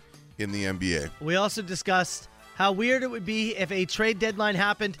differently in the NBA. We also discussed how weird it would be if a trade deadline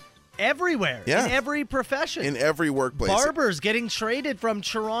happened everywhere, in every profession. In every workplace. Barbers getting traded from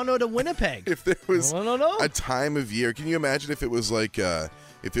Toronto to Winnipeg. If there was a time of year, can you imagine if it was like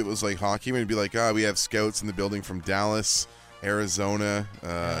hockey, and it'd be like, we have scouts in the building from Dallas, Arizona,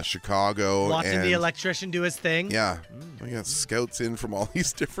 Chicago. Watching the electrician do his thing. Yeah. We got scouts in from all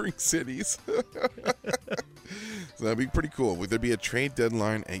these different cities. So that'd be pretty cool. Would there be a trade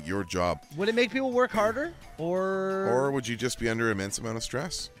deadline at your job? Would it make people work harder? Or would you just be under an immense amount of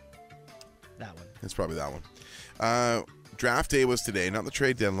stress? That one. It's probably that one. Draft day was today, not the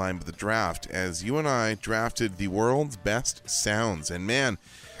trade deadline, but the draft, as you and I drafted the world's best sounds. And man,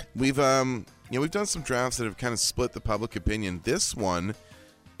 we've done some drafts that have kind of split the public opinion. This one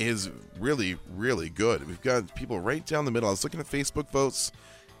is really, really good. We've got people right down the middle. I was looking at Facebook votes,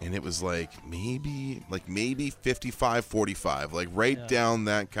 and it was maybe 55-45, down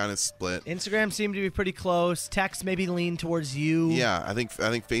that kind of split. Instagram seemed to be pretty close. Text maybe leaned towards you. Yeah, I think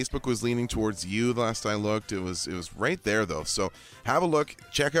Facebook was leaning towards you the last I looked. It was right there though. So have a look,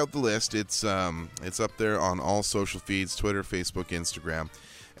 check out the list. It's up there on all social feeds: Twitter, Facebook, Instagram,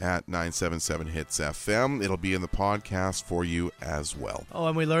 at 977 Hits FM. It'll be in the podcast for you as well. Oh,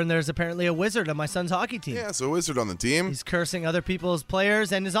 and we learned there's apparently a wizard on my son's hockey team. Yeah, so a wizard on the team. He's cursing other people's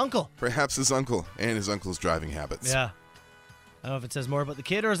players and his uncle. Perhaps his uncle and his uncle's driving habits. Yeah. I don't know if it says more about the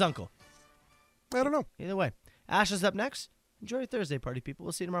kid or his uncle. I don't know. Either way. Ash is up next. Enjoy your Thursday, party people.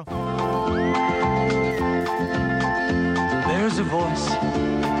 We'll see you tomorrow. There's a voice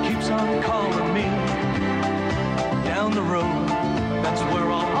keeps on calling me down the road. That's where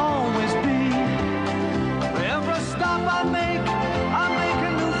I'll always be. Every stop I make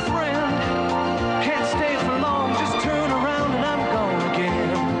a new friend. Can't stay for long, just turn around and I'm gone again.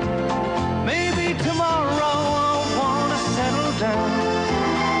 Maybe tomorrow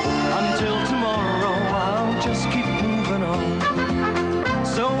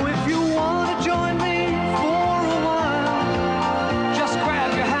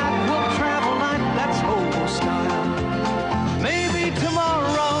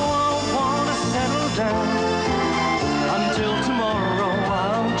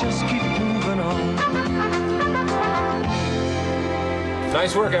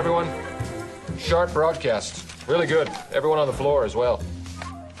Nice work, everyone. Sharp broadcast. Really good. Everyone on the floor as well.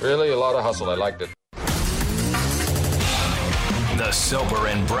 Really a lot of hustle. I liked it. The Soper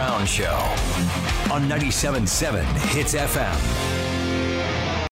and Brown Show on 97.7 Hits FM.